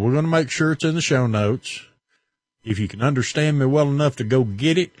 We're going to make sure it's in the show notes. If you can understand me well enough to go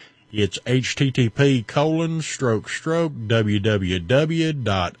get it, it's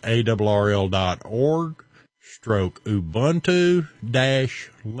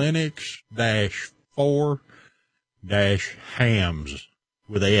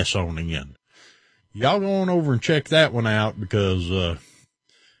with a S on the end. Y'all go on over and check that one out because,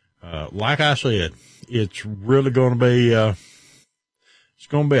 like I said, it's really going to be, it's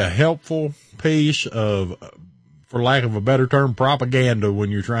going to be a helpful piece of, for lack of a better term, propaganda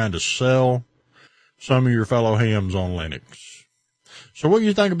when you're trying to sell some of your fellow hams on Linux. So what do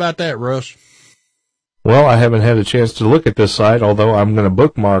you think about that, Russ? Well, I haven't had a chance to look at this site, although I'm going to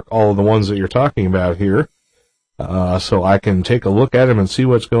bookmark all of the ones that you're talking about here. So I can take a look at them and see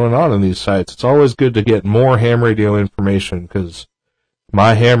what's going on in these sites. It's always good to get more ham radio information because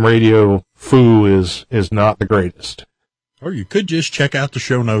my ham radio foo is not the greatest. Or you could just check out the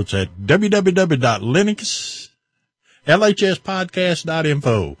show notes at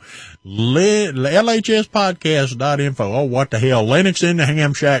www.lhspodcast.info. LHSpodcast.info. Oh, what the hell? Linux in the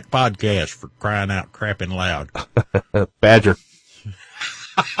Ham Shack podcast, for crying out crapping loud. Badger.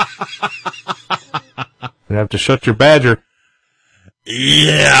 You have to shut your badger.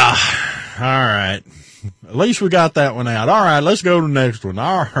 Yeah. All right. At least we got that one out. All right. Let's go to the next one.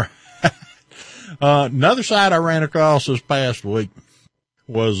 All right. Another site I ran across this past week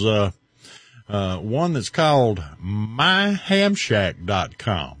was, one that's called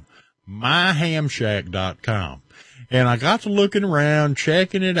myhamshack.com. myhamshack.com. And I got to looking around,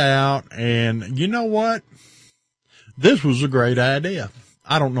 checking it out, and you know what? This was a great idea.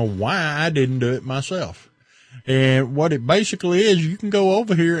 I don't know why I didn't do it myself. And what it basically is, you can go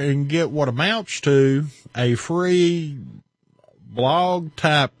over here and get what amounts to a free blog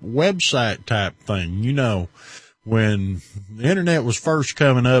type, website type thing. When the internet was first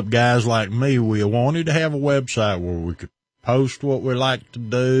coming up, guys like me, we wanted to have a website where we could post what we like to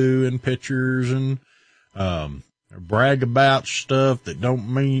do in pictures and, brag about stuff that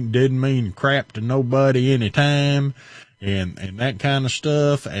didn't mean crap to nobody anytime and that kind of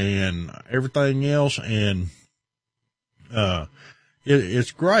stuff and everything else. And,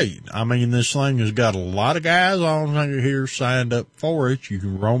 it's great. I mean, this thing has got a lot of guys on here signed up for it. You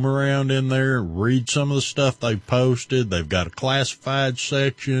can roam around in there, read some of the stuff they've posted. They've got a classified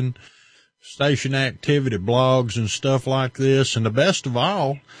section, station activity blogs and stuff like this. And the best of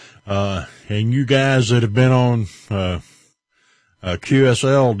all, and you guys that have been on,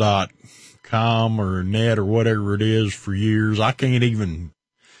 QSL.com or net or whatever it is for years, I can't even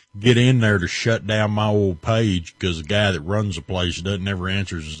get in there to shut down my old page because the guy that runs the place doesn't ever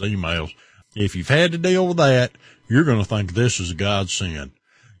answer his emails. If you've had to deal with that, you're going to think this is a godsend.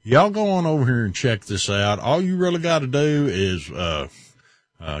 Y'all go on over here and check this out. All you really got to do is,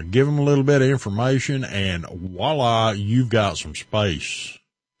 give them a little bit of information and voila, you've got some space.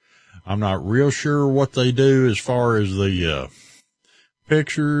 I'm not real sure what they do as far as the,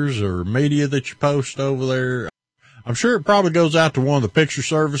 pictures or media that you post over there. I'm sure it probably goes out to one of the picture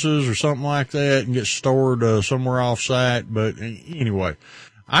services or something like that and gets stored somewhere off site. But anyway,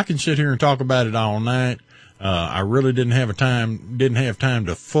 I can sit here and talk about it all night. I really didn't have time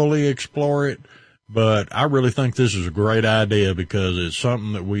to fully explore it, but I really think this is a great idea because it's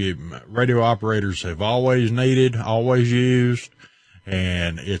something that we radio operators have always needed, always used,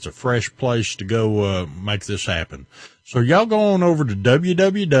 and it's a fresh place to go make this happen. So y'all go on over to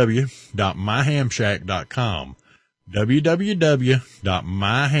www.myhamshack.com.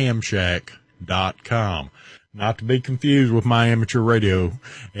 www.myhamshack.com. Not to be confused with My Amateur Radio,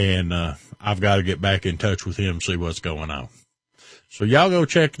 and I've got to get back in touch with him and see what's going on. So y'all go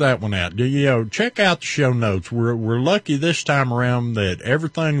check that one out. Check out the show notes. We're lucky this time around that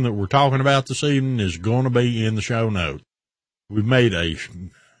everything that we're talking about this evening is going to be in the show notes. We've made a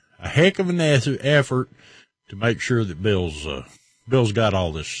heck of an effort to make sure that Bill's got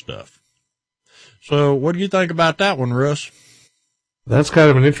all this stuff. So what do you think about that one, Russ? That's kind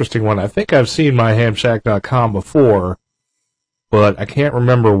of an interesting one. I think I've seen myhamshack.com before, but I can't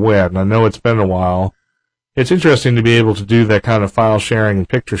remember when. I know it's been a while. It's interesting to be able to do that kind of file sharing and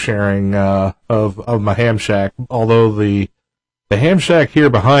picture sharing of my ham shack, although the ham shack here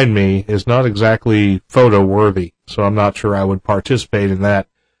behind me is not exactly photo worthy, so I'm not sure I would participate in that.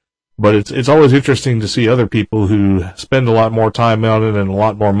 But it's always interesting to see other people who spend a lot more time on it and a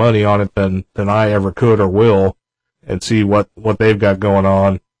lot more money on it than I ever could or will, and see what they've got going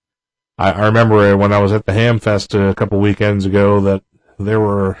on. I remember when I was at the Ham Fest a couple weekends ago that there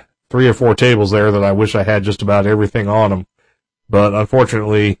were 3 or 4 tables there that I wish I had just about everything on them. But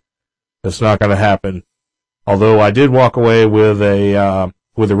unfortunately, it's not going to happen. Although I did walk away with a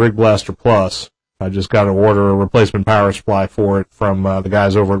Rig Blaster Plus. I just got to order a replacement power supply for it from the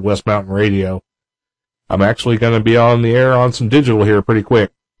guys over at West Mountain Radio. I'm actually going to be on the air on some digital here pretty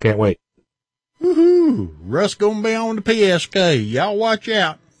quick. Can't wait. Woohoo! Russ going to be on the PSK. Y'all watch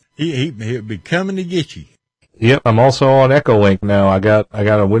out. He'll be coming to get you. Yep, I'm also on Echolink now. I got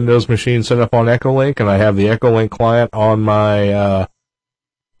a Windows machine set up on Echolink, and I have the Echolink client on my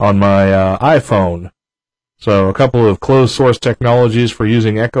iPhone. So a couple of closed source technologies for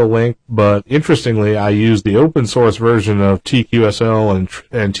using Echolink, but interestingly, I use the open source version of TQSL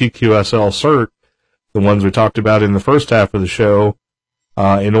and TQSL Cert, the ones we talked about in the first half of the show,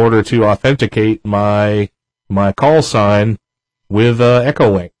 in order to authenticate my call sign with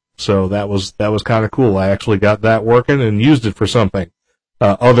Echolink. So that was kind of cool. I actually got that working and used it for something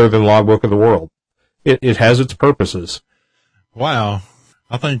other than Logbook of the World. It has its purposes. Wow.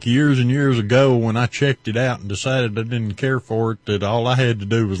 I think years and years ago when I checked it out and decided I didn't care for it, that all I had to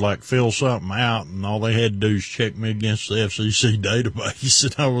do was like fill something out and all they had to do is check me against the FCC database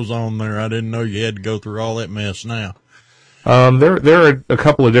and I was on there. I didn't know you had to go through all that mess now. There are a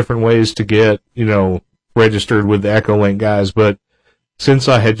couple of different ways to get, registered with the Echolink guys, but since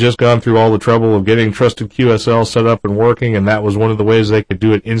I had just gone through all the trouble of getting Trusted QSL set up and working, and that was one of the ways they could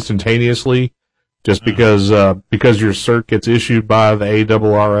do it instantaneously, just because your cert gets issued by the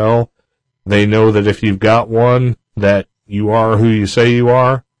ARRL, they know that if you've got one, that you are who you say you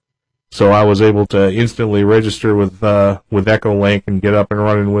are. So I was able to instantly register with Echolink and get up and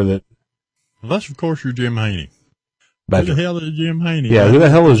running with it. Unless, of course, you're Jim Haney. Who the hell is Jim Haney? Yeah, who the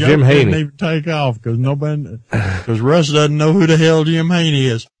hell is Jim Haney? Didn't even take off because Russ doesn't know who the hell Jim Haney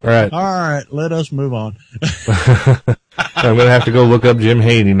is. Right. All right, let us move on. I'm going to have to go look up Jim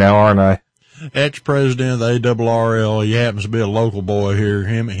Haney now, aren't I? Ex-president of the ARRL. He happens to be a local boy here.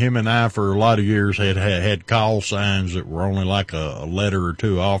 Him and I for a lot of years had call signs that were only like a letter or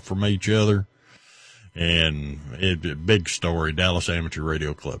two off from each other. And big story, Dallas Amateur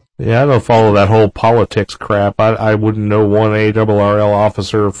Radio Club. Yeah, I don't follow that whole politics crap. I wouldn't know one ARRL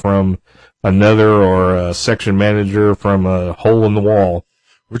officer from another or a section manager from a hole in the wall.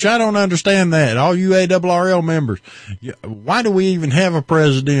 Which I don't understand that. All you ARRL members, why do we even have a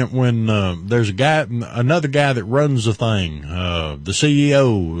president when there's another guy that runs the thing, the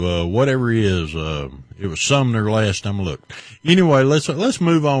CEO, whatever he is. It was Sumner last time I looked. Anyway, let's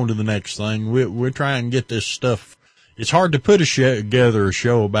move on to the next thing. We're trying to get this stuff. It's hard to put together a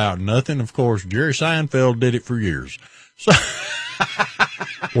show about nothing. Of course, Jerry Seinfeld did it for years. So.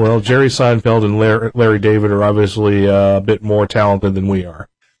 Well, Jerry Seinfeld and Larry David are obviously a bit more talented than we are.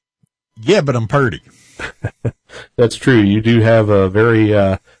 Yeah, but I'm purty. That's true. You do have a very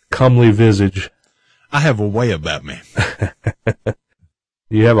comely visage. I have a way about me.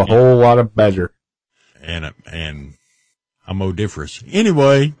 You have a whole lot of badger. And I'm odiferous.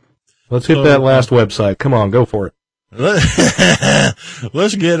 Anyway. Let's hit that last website. Come on, go for it.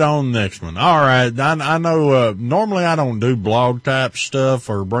 Let's get on the next one. All right. I know, normally I don't do blog type stuff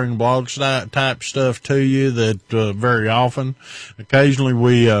or bring blog type stuff to you that, very often. Occasionally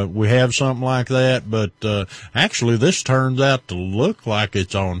we have something like that, but, actually this turns out to look like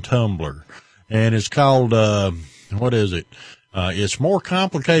it's on Tumblr, and it's called, what is it? It's more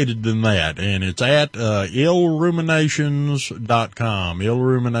complicated than that, and it's at,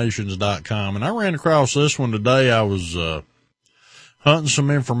 illruminations.com, and I ran across this one today. I was, hunting some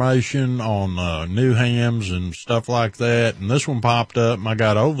information on, new hams and stuff like that, and this one popped up, and I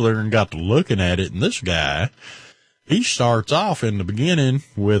got over there and got to looking at it, and this guy, he starts off in the beginning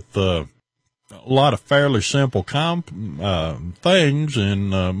with, a lot of fairly simple things and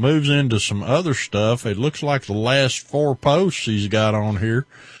moves into some other stuff. It looks like the last 4 posts he's got on here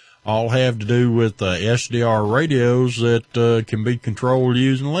all have to do with SDR radios that can be controlled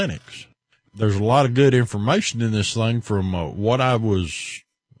using Linux. There's a lot of good information in this thing from what I was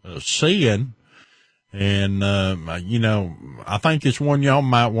seeing. And, I think it's one y'all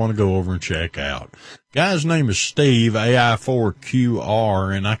might want to go over and check out. Guy's name is Steve,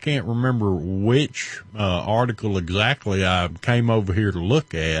 AI4QR, and I can't remember which, article exactly I came over here to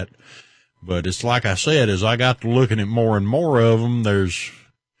look at. But it's like I said, as I got to looking at more and more of them, there's,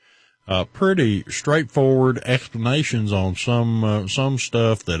 pretty straightforward explanations on some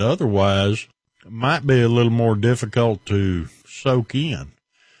stuff that otherwise might be a little more difficult to soak in.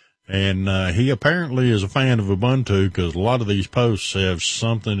 And, he apparently is a fan of Ubuntu because a lot of these posts have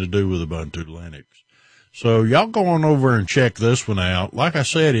something to do with Ubuntu Linux. So y'all go on over and check this one out. Like I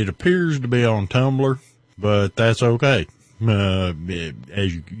said, it appears to be on Tumblr, but that's okay.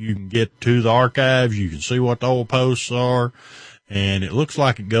 As you can get to the archives, you can see what the old posts are, and it looks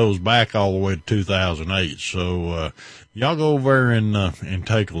like it goes back all the way to 2008. So, y'all go over and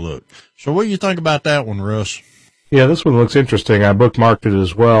take a look. So what do you think about that one, Russ? Yeah, this one looks interesting. I bookmarked it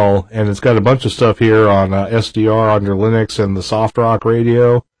as well, and it's got a bunch of stuff here on SDR under Linux and the SoftRock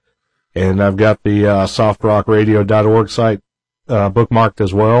radio, and I've got the softrockradio.org site bookmarked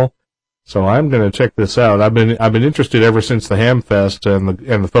as well. So I'm going to check this out. I've been interested ever since the Hamfest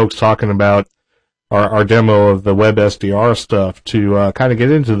and the folks talking about our demo of the web SDR stuff to kind of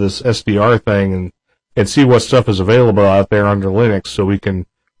get into this SDR thing and see what stuff is available out there under Linux, so we can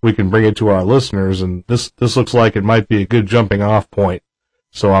bring it to our listeners, and this looks like it might be a good jumping off point.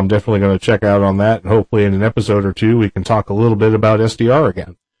 So I'm definitely going to check out on that, and hopefully in an episode or two we can talk a little bit about SDR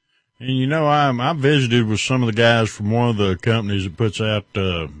again. And I visited with some of the guys from one of the companies that puts out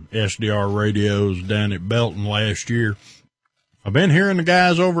SDR radios down at Belton last year. I've been hearing the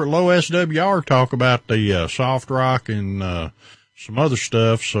guys over at Low SWR talk about the SoftRock and some other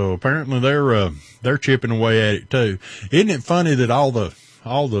stuff, so apparently they're chipping away at it too. Isn't it funny that all the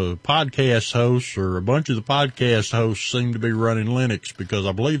podcast hosts, or a bunch of the podcast hosts, seem to be running Linux, because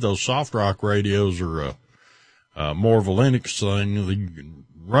I believe those SoftRock radios are more of a Linux thing. You can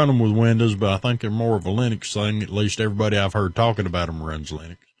run them with Windows, but I think they're more of a Linux thing. At least everybody I've heard talking about them runs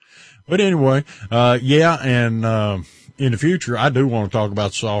Linux. But anyway, in the future, I do want to talk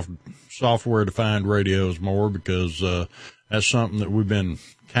about software-defined radios more, because that's something that we've been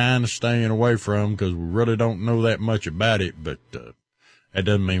kind of staying away from, because we really don't know that much about it, but that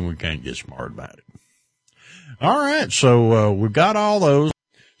doesn't mean we can't get smart about it. All right, so we've got all those.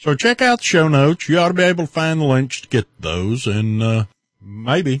 So check out the show notes. You ought to be able to find the links to get those, and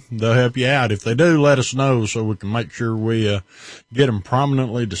maybe they'll help you out. If they do, let us know so we can make sure we get them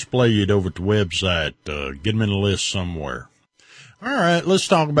prominently displayed over at the website. Get them in a list somewhere. All right, let's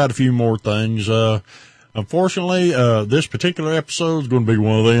talk about a few more things. Unfortunately, this particular episode is going to be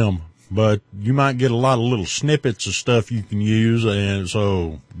one of them, but you might get a lot of little snippets of stuff you can use, and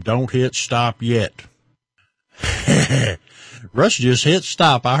so don't hit stop yet. Russ just hit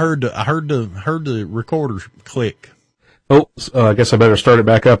stop. I heard the recorder click. Oh, I guess I better start it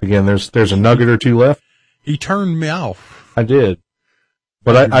back up again. There's a nugget or two left. He turned me off. I did.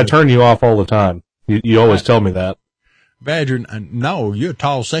 But I turn you off all the time. You always tell me that. Badger, no, you're a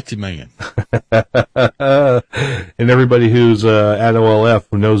tall, sexy man. And everybody who's at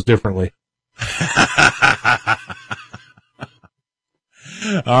OLF knows differently.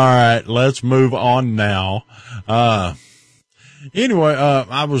 All right, let's move on now. Anyway,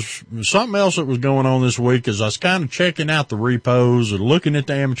 something else that was going on this week is I was kind of checking out the repos and looking at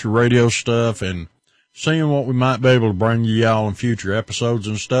the amateur radio stuff and seeing what we might be able to bring you all in future episodes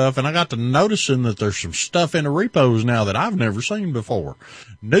and stuff. And I got to noticing that there's some stuff in the repos now that I've never seen before.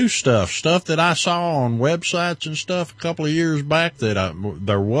 New stuff that I saw on websites and stuff a couple of years back that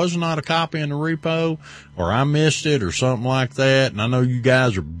there was not a copy in the repo, or I missed it or something like that. And I know you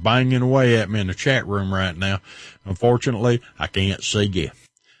guys are banging away at me in the chat room right now. Unfortunately, I can't see you.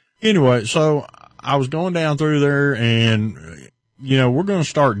 Anyway, so I was going down through there and, you know, we're going to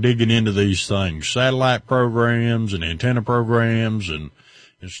start digging into these things, satellite programs and antenna programs and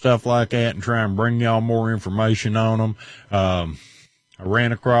stuff like that, and try and bring y'all more information on them. I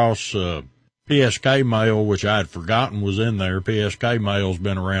ran across PSK Mail, which I had forgotten was in there. PSK Mail's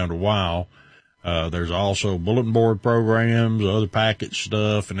been around a while. There's also bulletin board programs, other packet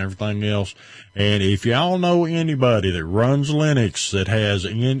stuff and everything else. And if y'all know anybody that runs Linux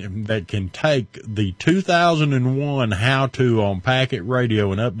that can take the 2001 how-to on packet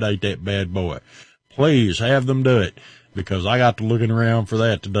radio and update that bad boy, please have them do it, because I got to looking around for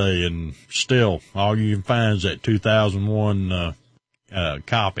that today, and still all you can find is that 2001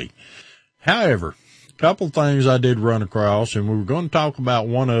 copy. However, couple things I did run across, and we were going to talk about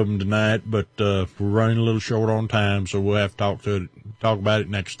one of them tonight, but we're running a little short on time, so we'll have to talk about it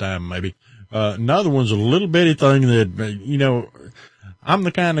next time maybe. Another one's a little bitty thing that, you know, I'm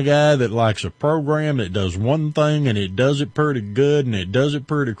the kind of guy that likes a program that does one thing and it does it pretty good and it does it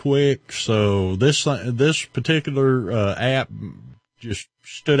pretty quick. So this particular app just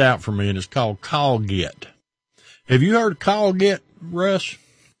stood out for me, and it's called CallGet. Have you heard of CallGet, Russ?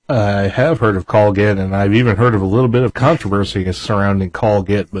 I have heard of CallGet, and I've even heard of a little bit of controversy surrounding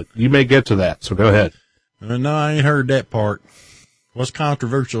CallGet, but you may get to that, so go ahead. No, I ain't heard that part. What's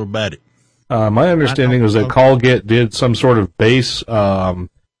controversial about it? My understanding was that CallGet did some sort of base,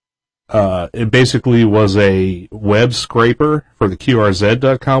 it basically was a web scraper for the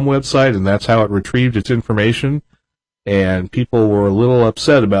QRZ.com website, and that's how it retrieved its information, and people were a little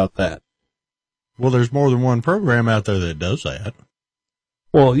upset about that. Well, there's more than one program out there that does that.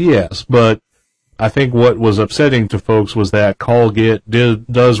 Well, yes, but I think what was upsetting to folks was that CallGet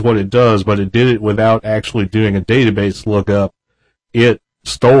does what it does, but it did it without actually doing a database lookup. It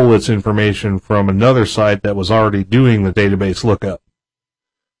stole its information from another site that was already doing the database lookup.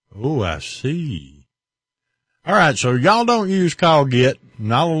 Oh, I see. All right, so y'all don't use CallGet,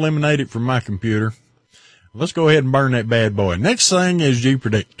 and I'll eliminate it from my computer. Let's go ahead and burn that bad boy. Next thing is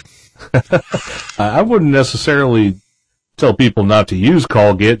GPredict. I wouldn't necessarily tell people not to use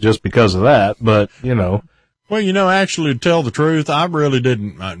CallGet just because of that, but, you know. Well, you know, actually, to tell the truth, I really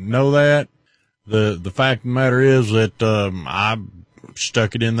didn't know that. The fact of the matter is that I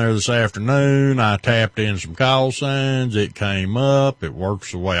stuck it in there this afternoon. I tapped in some call signs. It came up. It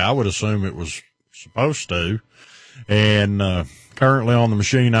works the way I would assume it was supposed to. And currently on the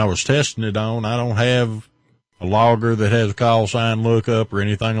machine I was testing it on, I don't have a logger that has a call sign lookup or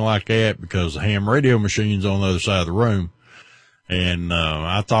anything like that, because the ham radio machine's on the other side of the room. And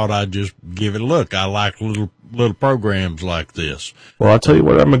I thought I'd just give it a look. I like little programs like this. Well, I'll tell you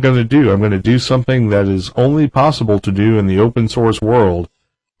what I'm going to do. I'm going to do something that is only possible to do in the open source world,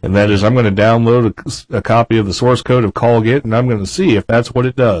 and that is I'm going to download a copy of the source code of CallGet, and I'm going to see if that's what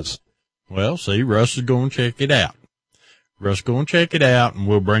it does. Well, see, Russ is going to check it out. And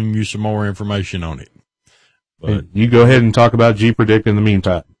we'll bring you some more information on it. But you go ahead and talk about GPredict in the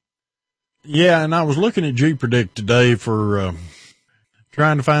meantime. Yeah, and I was looking at GPredict today for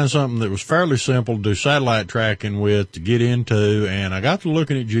trying to find something that was fairly simple to do satellite tracking with, to get into, and I got to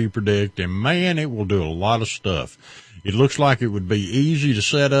looking at GPredict, and man, it will do a lot of stuff. It looks like it would be easy to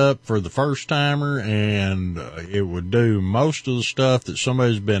set up for the first timer, and it would do most of the stuff that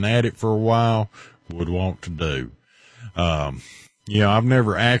somebody's been at it for a while would want to do. You know, I've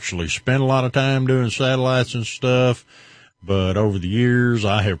never actually spent a lot of time doing satellites and stuff, but over the years,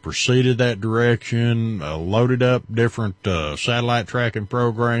 I have proceeded that direction, loaded up different satellite tracking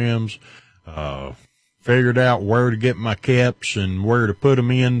programs, figured out where to get my KEPs and where to put them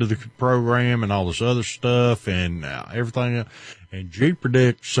into the program and all this other stuff and everything. And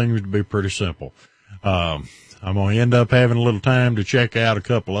GPredict seems to be pretty simple. I'm going to end up having a little time to check out a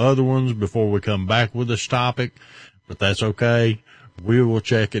couple other ones before we come back with this topic, but that's okay. We will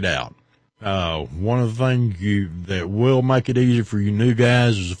check it out. One of the things that will make it easier for you new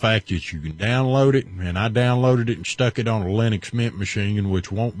guys is the fact that you can download it, and I downloaded it and stuck it on a Linux Mint machine,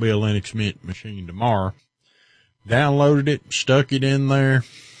 which won't be a Linux Mint machine tomorrow. Downloaded it, stuck it in there,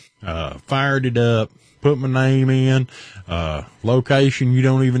 fired it up, put my name in, location. You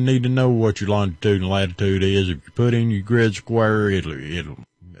don't even need to know what your longitude and latitude is. If you put in your grid square,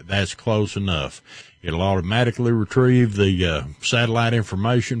 that's close enough. It'll automatically retrieve the satellite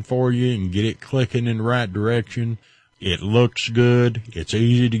information for you and get it clicking in the right direction. It looks good. It's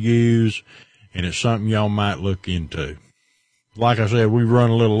easy to use, and it's something y'all might look into. Like I said, we've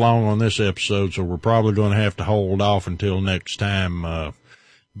run a little long on this episode, so we're probably going to have to hold off until next time,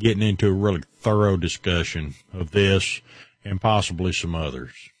 getting into a really thorough discussion of this and possibly some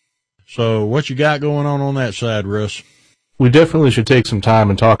others. So what you got going on that side, Russ? We definitely should take some time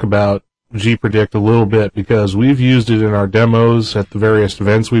and talk about gPredict a little bit, because we've used it in our demos at the various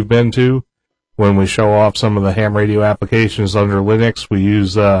events we've been to. When we show off some of the ham radio applications under Linux, we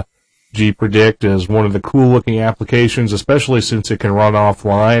use gPredict as one of the cool looking applications, especially since it can run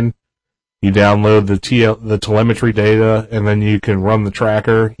offline. You download the telemetry data, and then you can run the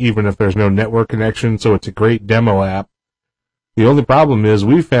tracker even if there's no network connection, so it's a great demo app. The only problem is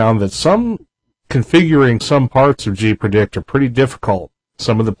we found that configuring some parts of gPredict are pretty difficult.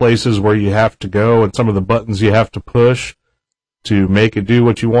 Some of the places where you have to go and some of the buttons you have to push to make it do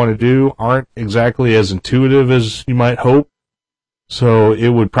what you want to do aren't exactly as intuitive as you might hope. So it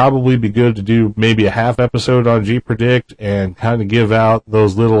would probably be good to do maybe a half episode on gPredict and kind of give out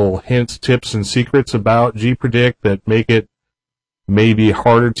those little hints, tips, and secrets about gPredict that make it maybe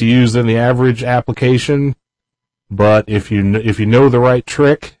harder to use than the average application. But if you know the right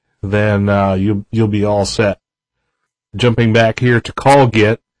trick, then you'll be all set. Jumping back here to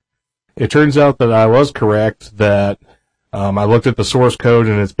CallGit, it turns out that I was correct that I looked at the source code,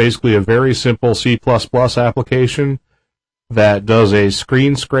 and it's basically a very simple C++ application that does a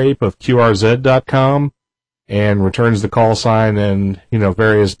screen scrape of QRZ.com and returns the call sign and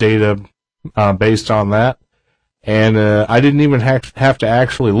various data based on that. And I didn't even have to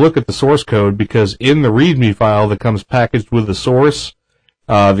actually look at the source code, because in the README file that comes packaged with the source,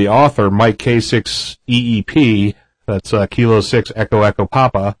 the author, Mike K6EEP, that's Kilo 6 Echo Echo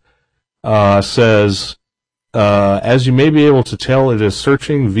Papa, says, as you may be able to tell, it is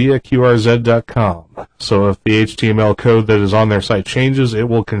searching via QRZ.com. So if the HTML code that is on their site changes, it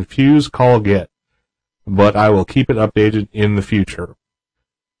will confuse CallGit. But I will keep it updated in the future.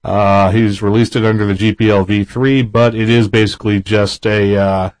 He's released it under the GPL v3, but it is basically just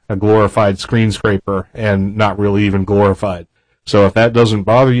a glorified screen scraper, and not really even glorified. So if that doesn't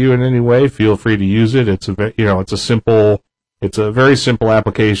bother you in any way, feel free to use it. It's a very simple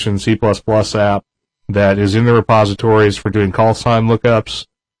application, C++ app that is in the repositories for doing call sign lookups.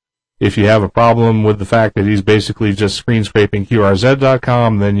 If you have a problem with the fact that he's basically just screen scraping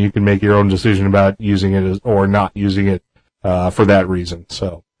QRZ.com, then you can make your own decision about using it or not using it for that reason.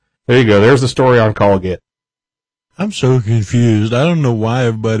 So there you go. There's the story on CallGit. I'm so confused. I don't know why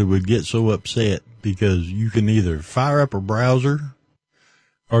everybody would get so upset, because you can either fire up a browser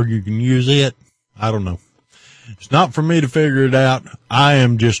or you can use it. I don't know. It's not for me to figure it out. I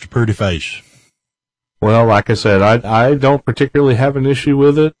am just a pretty face. Well, like I said, I don't particularly have an issue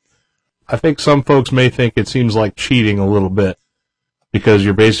with it. I think some folks may think it seems like cheating a little bit, because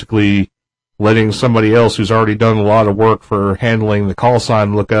you're basically letting somebody else who's already done a lot of work for handling the call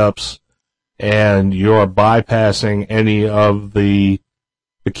sign lookups, and you're bypassing any of the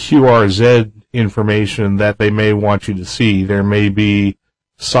QRZ information that they may want you to see. There may be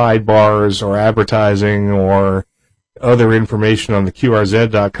sidebars or advertising or other information on the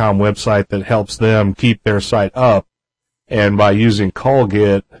QRZ.com website that helps them keep their site up. And by using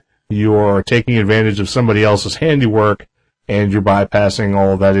CallGit, you're taking advantage of somebody else's handiwork, and you're bypassing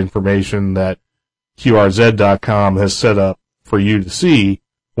all of that information that QRZ.com has set up for you to see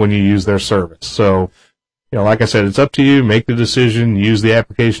when you use their service. So, like I said, it's up to you. Make the decision. Use the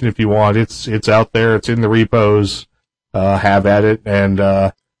application if you want. It's out there. It's in the repos. Have at it. And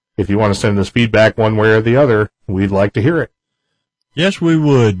if you want to send us feedback one way or the other, we'd like to hear it. Yes, we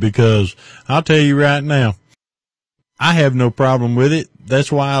would, because I'll tell you right now, I have no problem with it.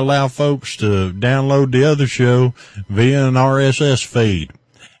 That's why I allow folks to download the other show via an RSS feed,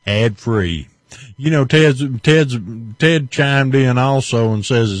 ad-free. Ted chimed in also and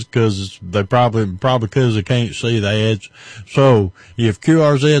says it's because they probably because they can't see the ads. So if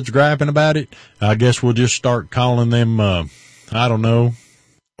QRZ's griping about it, I guess we'll just start calling them,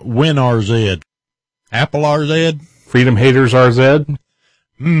 WinRZ. Apple RZ? Freedom Haters RZ.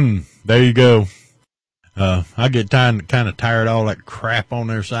 There you go. I get kind of tired of all that crap on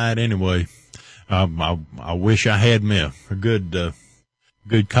their side anyway. I wish I had me a good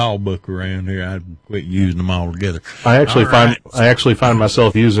call book around here. I'd quit using them all together. I actually find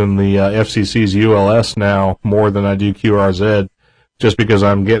myself using the FCC's ULS now more than I do QRZ, just because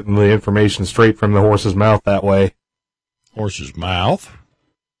I'm getting the information straight from the horse's mouth that way. Horse's mouth?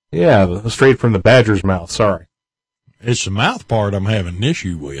 Yeah, straight from the badger's mouth. Sorry, it's the mouth part I'm having an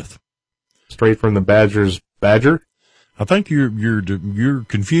issue with. Straight from the badger's badger? I think you're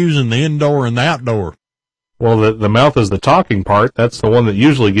confusing the indoor and the outdoor. Well, the mouth is the talking part. That's the one that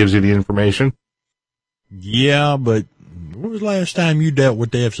usually gives you the information. Yeah, but when was the last time you dealt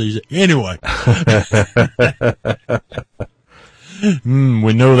with the FCC? Anyway.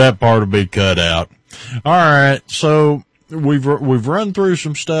 We know that part will be cut out. All right, so we've run through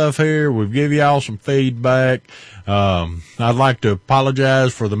some stuff here. We've given y'all some feedback. I'd like to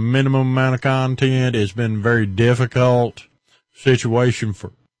apologize for the minimum amount of content. It's been a very difficult situation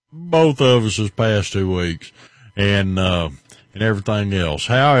for both of us this past 2 weeks and everything else.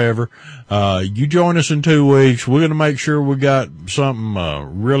 However, you join us in 2 weeks. We're going to make sure we got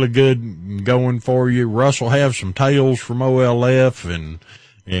something, really good going for you. Russ will have some tales from OLF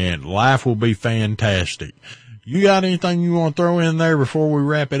and life will be fantastic. You got anything you want to throw in there before we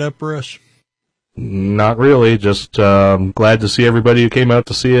wrap it up, Russ? Not really. Just glad to see everybody who came out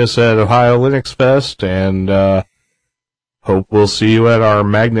to see us at Ohio Linux Fest, and hope we'll see you at our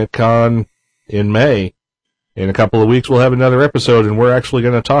MagnetCon in May. In a couple of weeks, we'll have another episode, and we're actually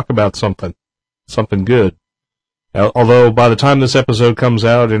going to talk about something good. Although by the time this episode comes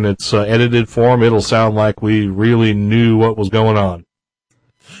out in its edited form, it'll sound like we really knew what was going on.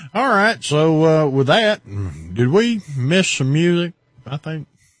 All right. So with that, did we miss some music? I think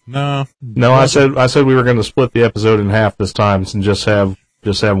no. I said we were going to split the episode in half this time and just have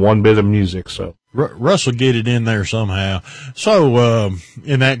one bit of music. So Russ will get it in there somehow. So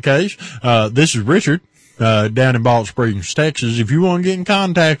in that case, this is Richard. Down in Balch Springs, Texas. If you want to get in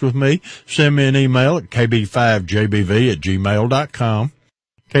contact with me, send me an email at kb5jbv@gmail.com.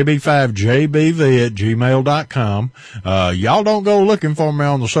 kb5jbv@gmail.com. Y'all don't go looking for me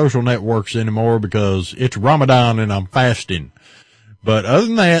on the social networks anymore because it's Ramadan and I'm fasting. But other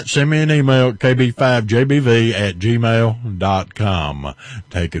than that, send me an email at kb5jbv@gmail.com.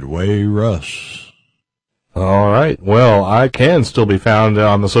 Take it away, Russ. All right. Well, I can still be found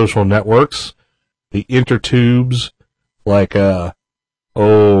on the social networks. The intertubes, like,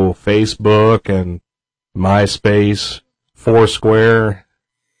 Facebook and MySpace, Foursquare,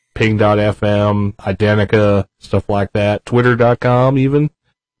 Ping.fm, Identica, stuff like that. Twitter.com even.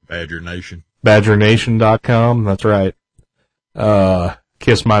 Badger Nation. BadgerNation.com, that's right.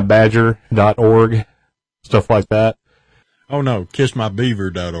 KissMyBadger.org, stuff like that. Oh no,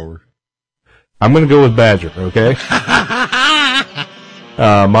 KissMyBeaver.org. I'm gonna go with Badger, okay?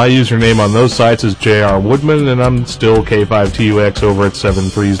 My username on those sites is JR Woodman, and I'm still K5TUX over at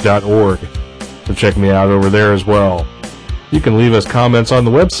 7threes.org. So check me out over there as well. You can leave us comments on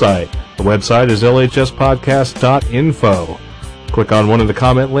the website. The website is lhspodcast.info. Click on one of the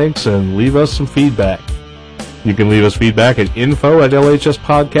comment links and leave us some feedback. You can leave us feedback at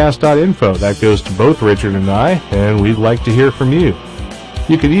info@lhspodcast.info. That goes to both Richard and I, and we'd like to hear from you.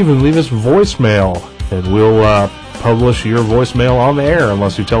 You can even leave us voicemail, and we'll publish your voicemail on the air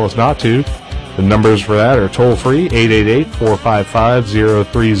unless you tell us not to. The numbers for that are toll-free,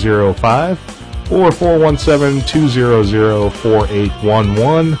 888-455-0305 or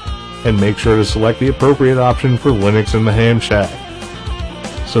 417-200-4811, and make sure to select the appropriate option for Linux in the Ham Shack.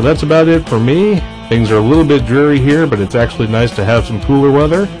 So that's about it for me. Things are a little bit dreary here, but it's actually nice to have some cooler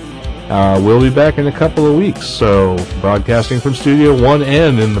weather. We'll be back in a couple of weeks, so broadcasting from Studio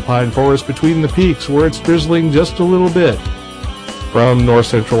 1N in the Pine Forest between the peaks where it's drizzling just a little bit. From North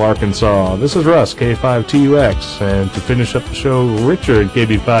Central Arkansas, this is Russ, K5TUX, and to finish up the show, Richard,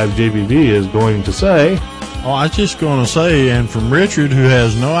 KB5JBV, is going to say... Oh, I was just going to say, and from Richard, who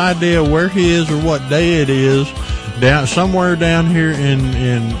has no idea where he is or what day it is, somewhere down here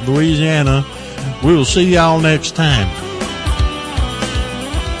in Louisiana, we will see y'all next time.